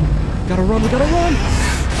gotta run. Gotta run, we gotta run!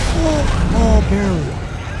 Oh, barely.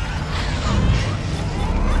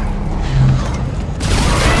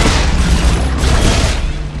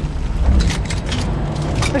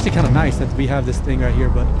 It's actually kind of nice that we have this thing right here,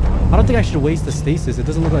 but I don't think I should waste the stasis. It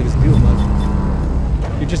doesn't look like it's doing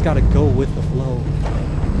much. You just gotta go with the flow.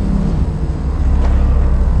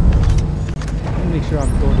 Let me make sure I'm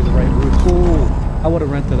going to the right room. Oh, I would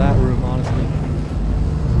have rented that room, honestly.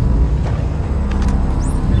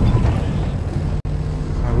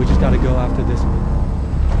 Alright, we just gotta go after this one.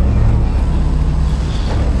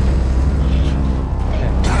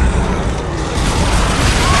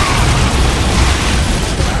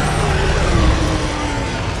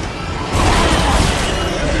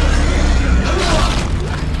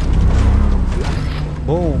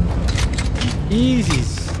 Boom.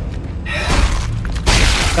 Easies.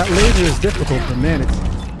 That laser is difficult, but man, it's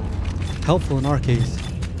helpful in our case.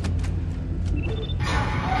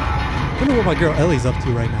 I wonder what my girl Ellie's up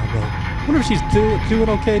to right now, bro. I wonder if she's doing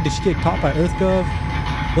okay. Did she get caught by EarthGov?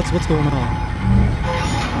 What's going on?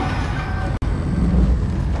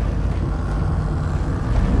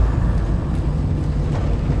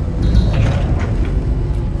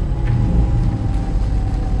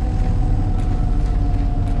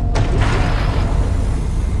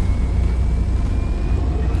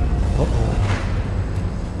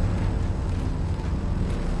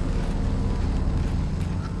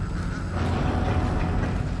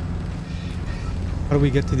 How do we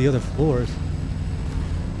get to the other floors?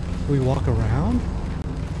 Do we walk around?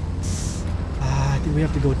 I think we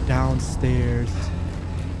have to go downstairs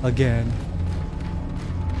again.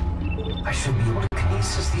 I should be able to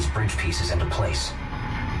kinesis these bridge pieces into place.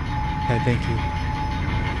 Okay, thank you.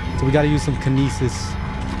 So we gotta use some kinesis.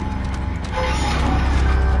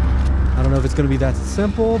 I don't know if it's gonna be that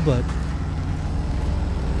simple, but...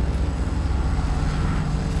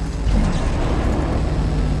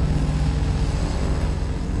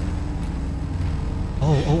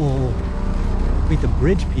 Oh. Wait, the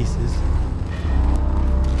bridge pieces.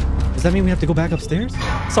 Does that mean we have to go back upstairs?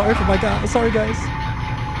 Sorry for my guy. Sorry, guys.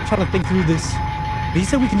 I'm trying to think through this. But he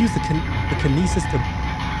said we can use the kinesis to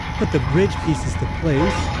put the bridge pieces to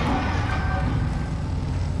place.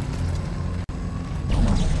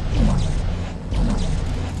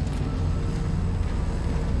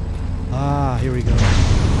 Ah, here we go.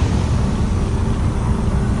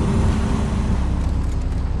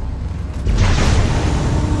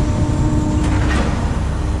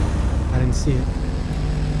 See it.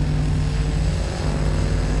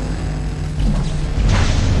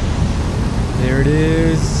 There it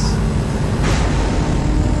is.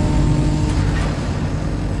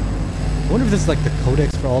 I wonder if this is like the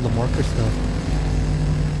codex for all the marker stuff.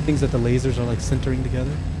 Things that the lasers are like centering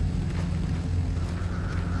together.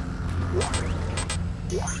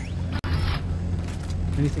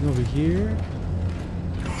 Anything over here?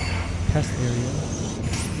 Test area.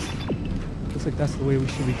 Looks like that's the way we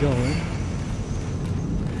should be going.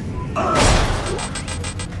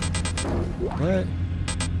 What?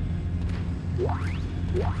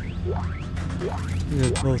 These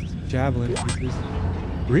are both javelin pieces.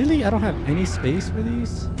 Really? I don't have any space for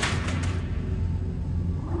these?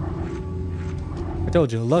 I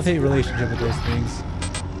told you, a love-hate relationship with those things.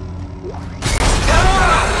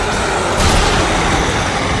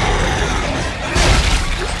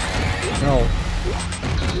 No.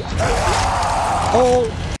 Oh!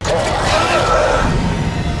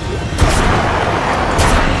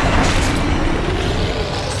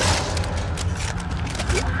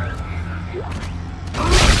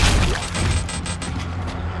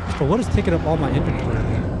 what is taking up all my inventory?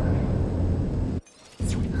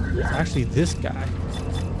 It's actually this guy.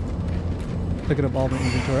 Picking up all my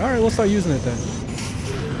inventory. Alright, we'll start using it then.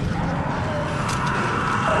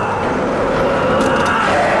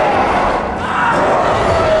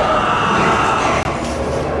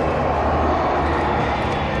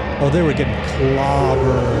 Oh, they were getting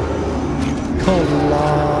clobbered.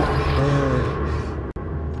 Clobbered.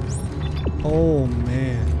 Oh,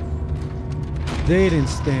 man. They didn't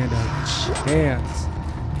stand a chance.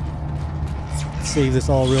 Let's save this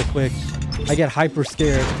all real quick. I get hyper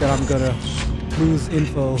scared that I'm gonna lose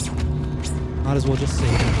info. Might as well just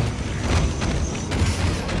save it.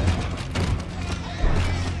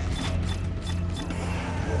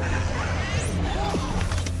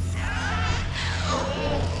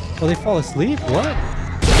 Oh, they fall asleep? What?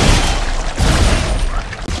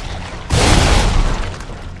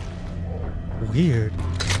 Weird.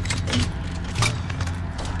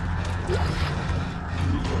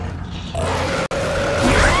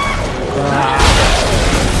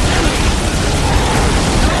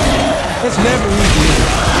 It's never easy.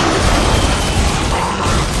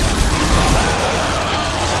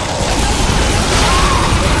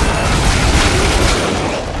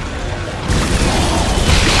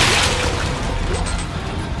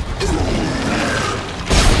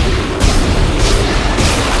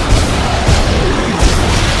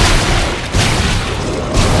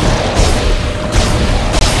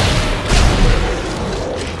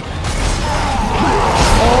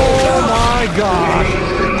 Oh my God.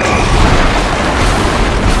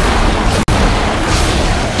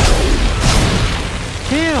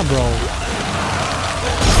 Damn, bro.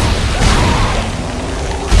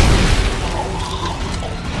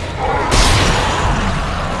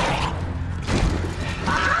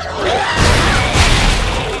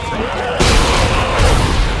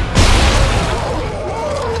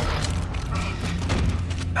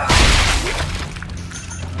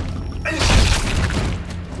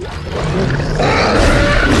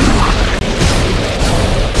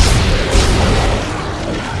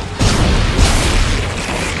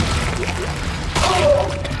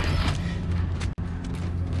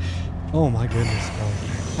 Oh my goodness, bro.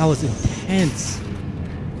 That was intense.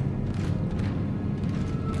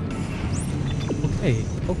 Okay,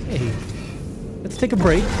 okay. Let's take a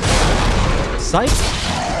break. Psych.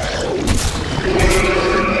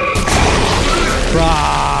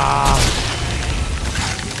 Rah.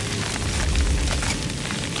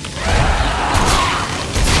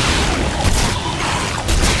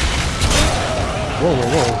 Whoa, whoa,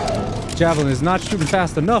 whoa. Javelin is not shooting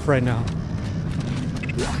fast enough right now.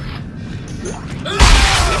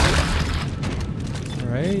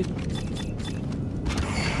 Alright.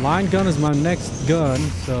 Line gun is my next gun,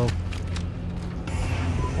 so...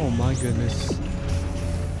 Oh my goodness.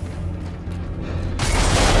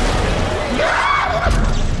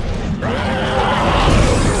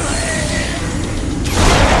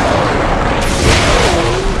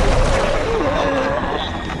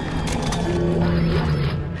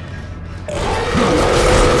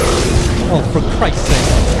 Oh, for Christ's sake.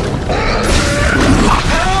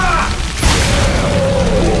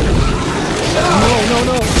 No, no,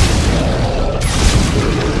 no.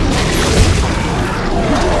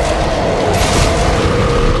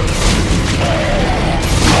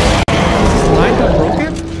 Is this line gun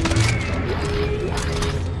broken?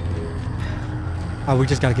 Oh, we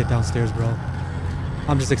just gotta get downstairs, bro.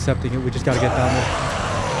 I'm just accepting it. We just gotta get down there.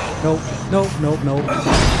 Nope, nope, nope, nope.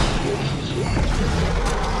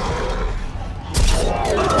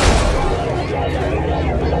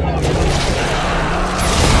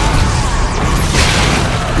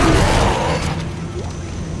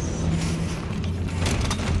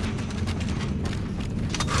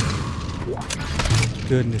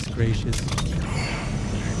 Goodness gracious.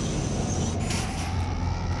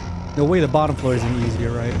 No way the bottom floor isn't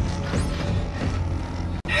easier, right?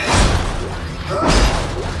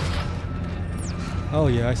 Oh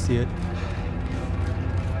yeah, I see it.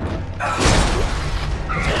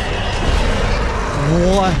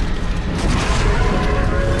 What?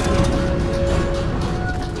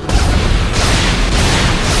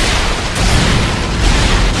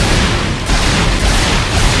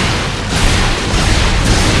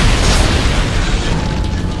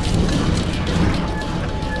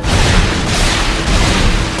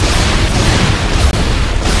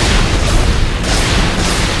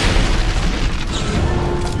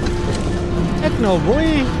 No, boy. What do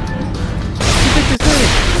you think this is?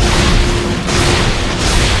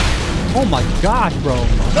 Oh my gosh, bro.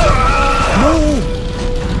 No.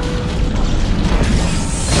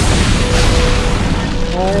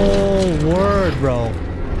 Oh, word, bro.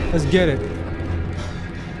 Let's get it.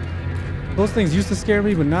 Those things used to scare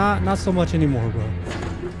me, but not so much anymore, bro.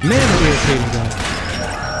 Man, they're irritating,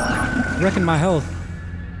 though. Wrecking my health.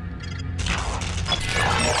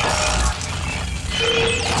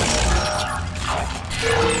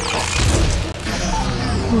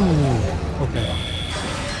 Ooh, okay.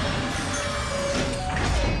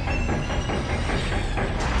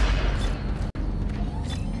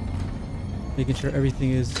 Making sure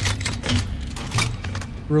everything is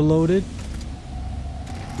reloaded.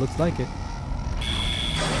 Looks like it.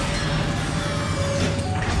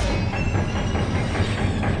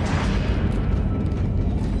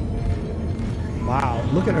 Wow,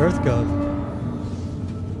 look at EarthGov.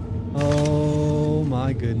 Oh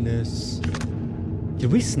my goodness.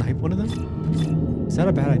 Did we snipe one of them? Is that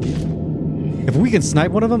a bad idea? If we can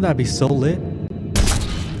snipe one of them, that'd be so lit.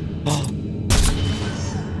 Oh,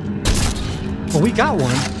 well, we got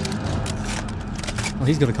one. Oh,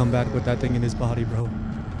 he's gonna come back with that thing in his body, bro.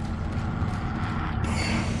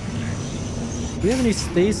 Do we have any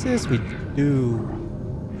stasis? We do.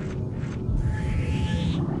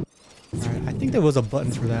 Alright, I think there was a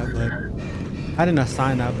button for that, but I didn't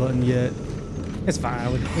assign that button yet. It's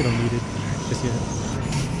fine, we don't need it just yet.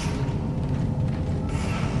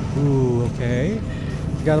 Ooh, okay.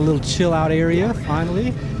 We got a little chill out area,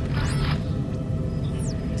 finally.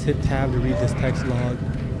 Let's hit tab to read this text log.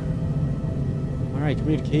 Alright,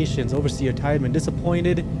 communications. Overseer Tideman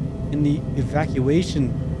disappointed in the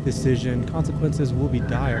evacuation decision. Consequences will be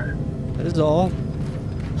dire. That is all.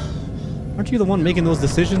 Aren't you the one making those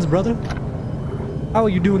decisions, brother? How are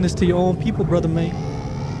you doing this to your own people, brother, mate?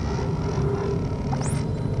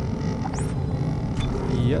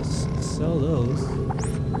 Yes, sell those.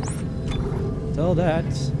 Sell that.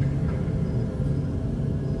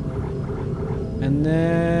 And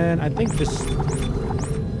then I think just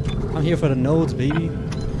I'm here for the nodes, baby.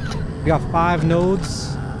 We got 5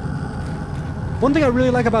 nodes. One thing I really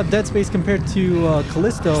like about Dead Space compared to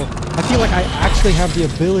Callisto, I feel like I actually have the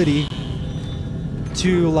ability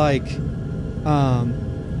to like, you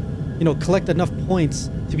know, collect enough points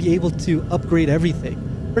to be able to upgrade everything.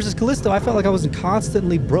 Versus Callisto, I felt like I was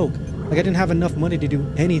constantly broke. Like I didn't have enough money to do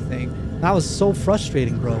anything. And that was so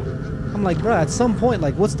frustrating, bro. I'm like, bro, at some point,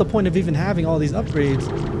 like, what's the point of even having all these upgrades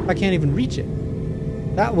if I can't even reach it?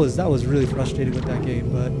 That was really frustrating with that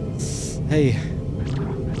game, but hey,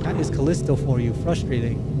 that is Callisto for you.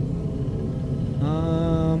 Frustrating.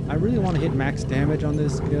 I really want to hit max damage on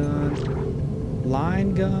this gun.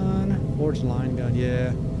 Line gun, forged line gun,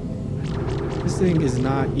 yeah. This thing is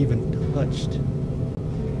not even touched.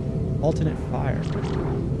 Alternate fire.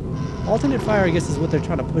 Alternate fire, I guess, is what they're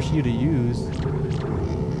trying to push you to use.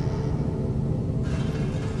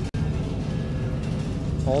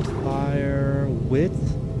 Alt fire width.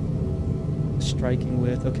 Striking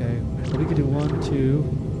width. Okay. So we could do 1, 2,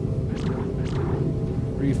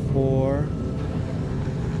 3, 4.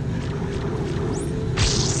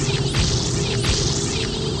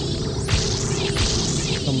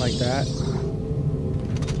 Something like that.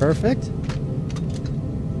 Perfect.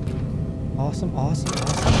 Awesome, awesome,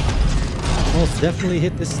 awesome. Most definitely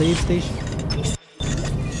hit the save station.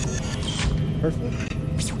 Perfect.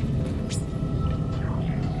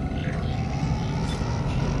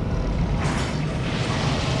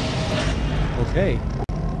 Okay.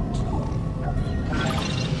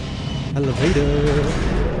 Elevator.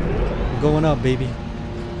 Going up, baby.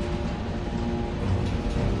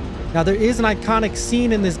 Now there is an iconic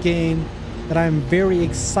scene in this game that I'm very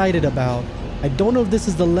excited about. I don't know if this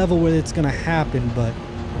is the level where it's gonna happen, but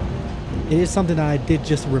it is something that I did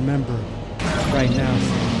just remember right now.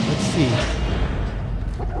 So let's see.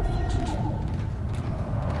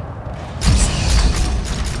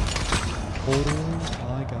 Oh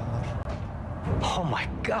my gosh. Oh my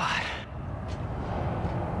god.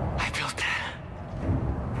 I built that.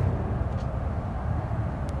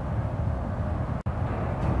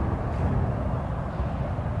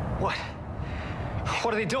 What?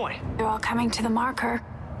 What are they doing? They're all coming to the marker.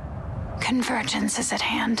 Convergence is at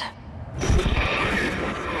hand.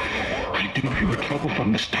 I knew you were trouble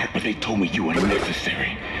from the start, but they told me you were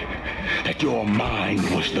necessary. That your mind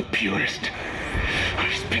was the purest. I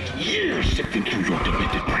spent years sifting through your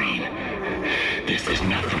demented brain. This is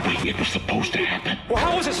not the way it was supposed to happen. Well,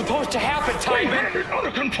 how was it supposed to happen, We Tideman? had it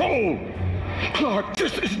under control! Clark,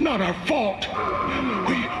 this is not our fault.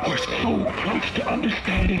 We were so close to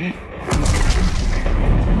understanding it.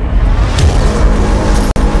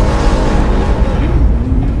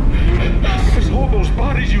 It's all those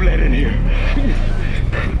bodies you let in here.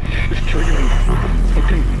 It's triggering a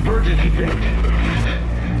convergence event.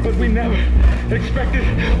 But we never expected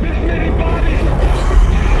this many bodies.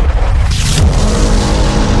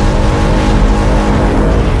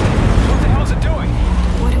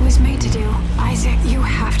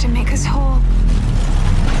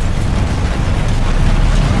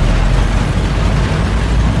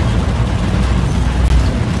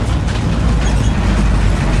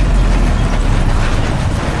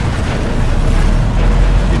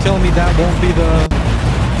 tell me that won't be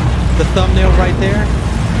the thumbnail right there?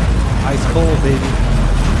 Ice cold, baby.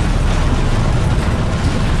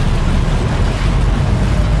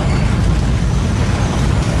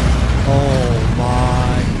 Oh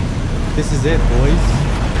my. This is it, boys.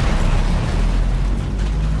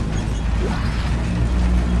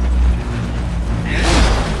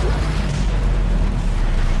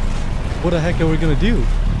 What the heck are we gonna do?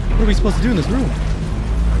 What are we supposed to do in this room?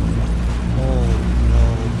 Oh no.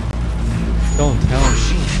 Don't tell me.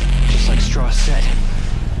 Just like Straw said.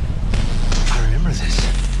 I remember this.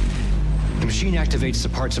 The machine activates the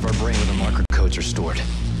parts of our brain where the marker codes are stored.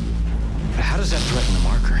 But how does that threaten the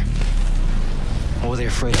marker? What were they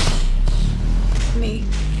afraid of? Me.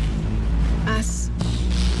 Us.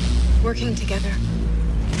 Working together.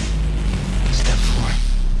 Step 4.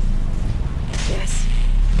 Yes.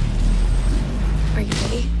 Are you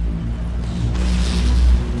ready?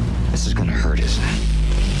 This is gonna hurt, isn't it?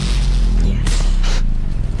 Yes.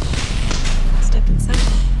 Step inside.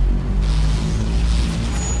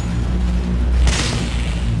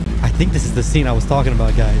 I think this is the scene I was talking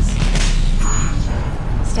about, guys.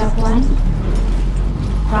 Step 1.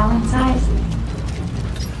 Crawl inside.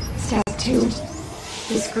 Step 2.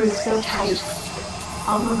 The screws so tight.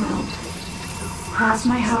 All around. Cross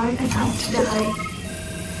my heart and hope to die.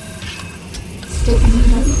 Stick a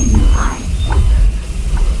needle in your eye.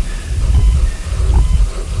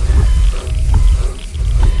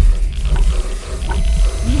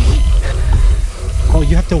 Oh,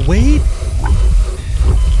 you have to wait?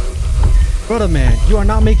 Brother man, you are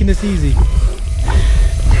not making this easy.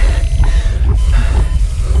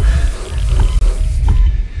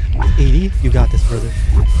 $80, you got this, brother.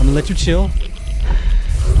 I'm gonna let you chill.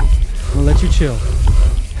 I'm gonna let you chill.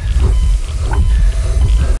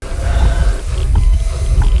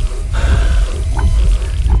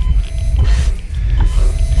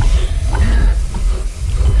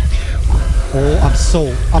 Oh,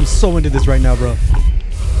 I'm so into this right now, bro.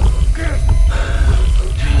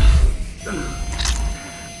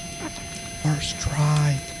 First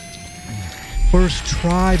try. First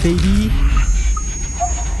try, baby.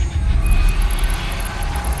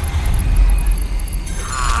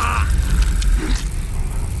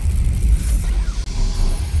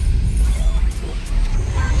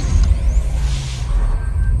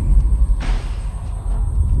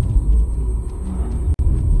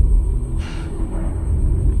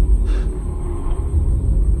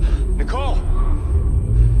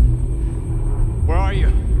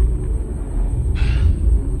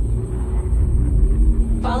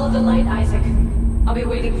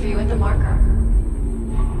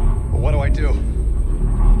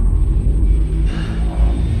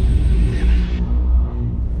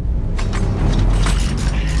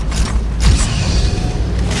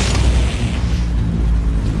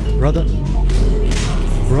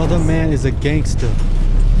 Brother man is a gangster.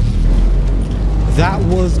 That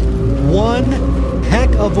was one heck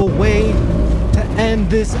of a way to end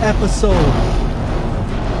this episode.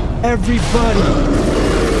 Everybody.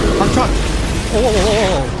 I'm trying.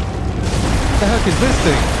 Oh. What the heck is this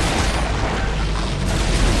thing?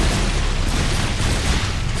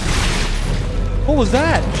 What was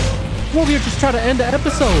that? Well, we were just trying to end the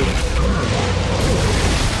episode.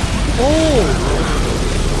 Oh.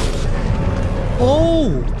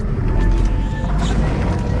 Oh!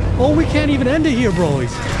 Oh, we can't even end it here, bros.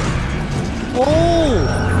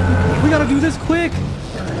 Oh! We gotta do this quick.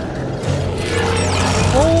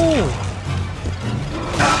 Oh!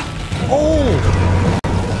 Oh!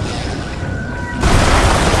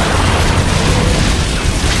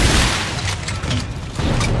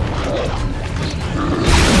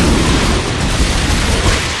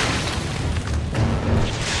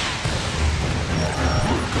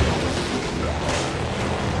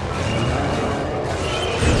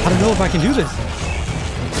 I don't know if I can do this.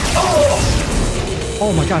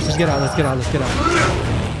 Oh my gosh, let's get out, let's get out, let's get out.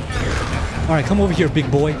 Alright, come over here, big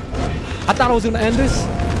boy. I thought I was gonna end this,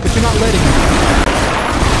 but you're not letting me.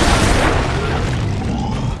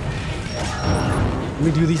 Let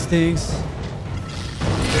me do these things.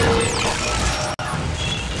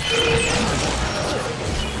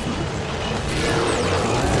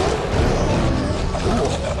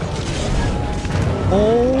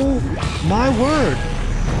 Oh my word.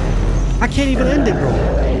 I can't even end it, bro.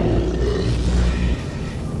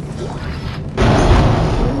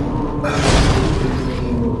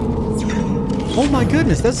 Oh my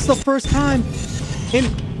goodness, that's the first time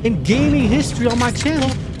in gaming history on my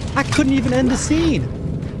channel I couldn't even end the scene.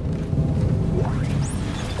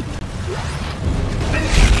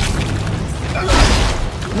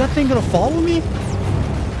 Is that thing gonna follow me?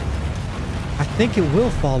 I think it will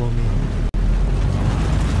follow me.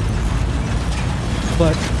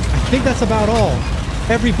 But I think that's about all.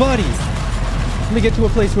 Everybody, let me get to a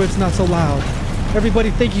place where it's not so loud. Everybody,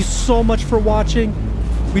 thank you so much for watching.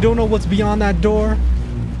 We don't know what's beyond that door.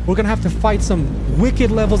 We're gonna have to fight some wicked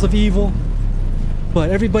levels of evil. But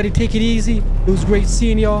everybody take it easy. It was great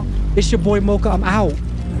seeing y'all. It's your boy Mocha. I'm out.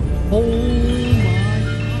 Oh.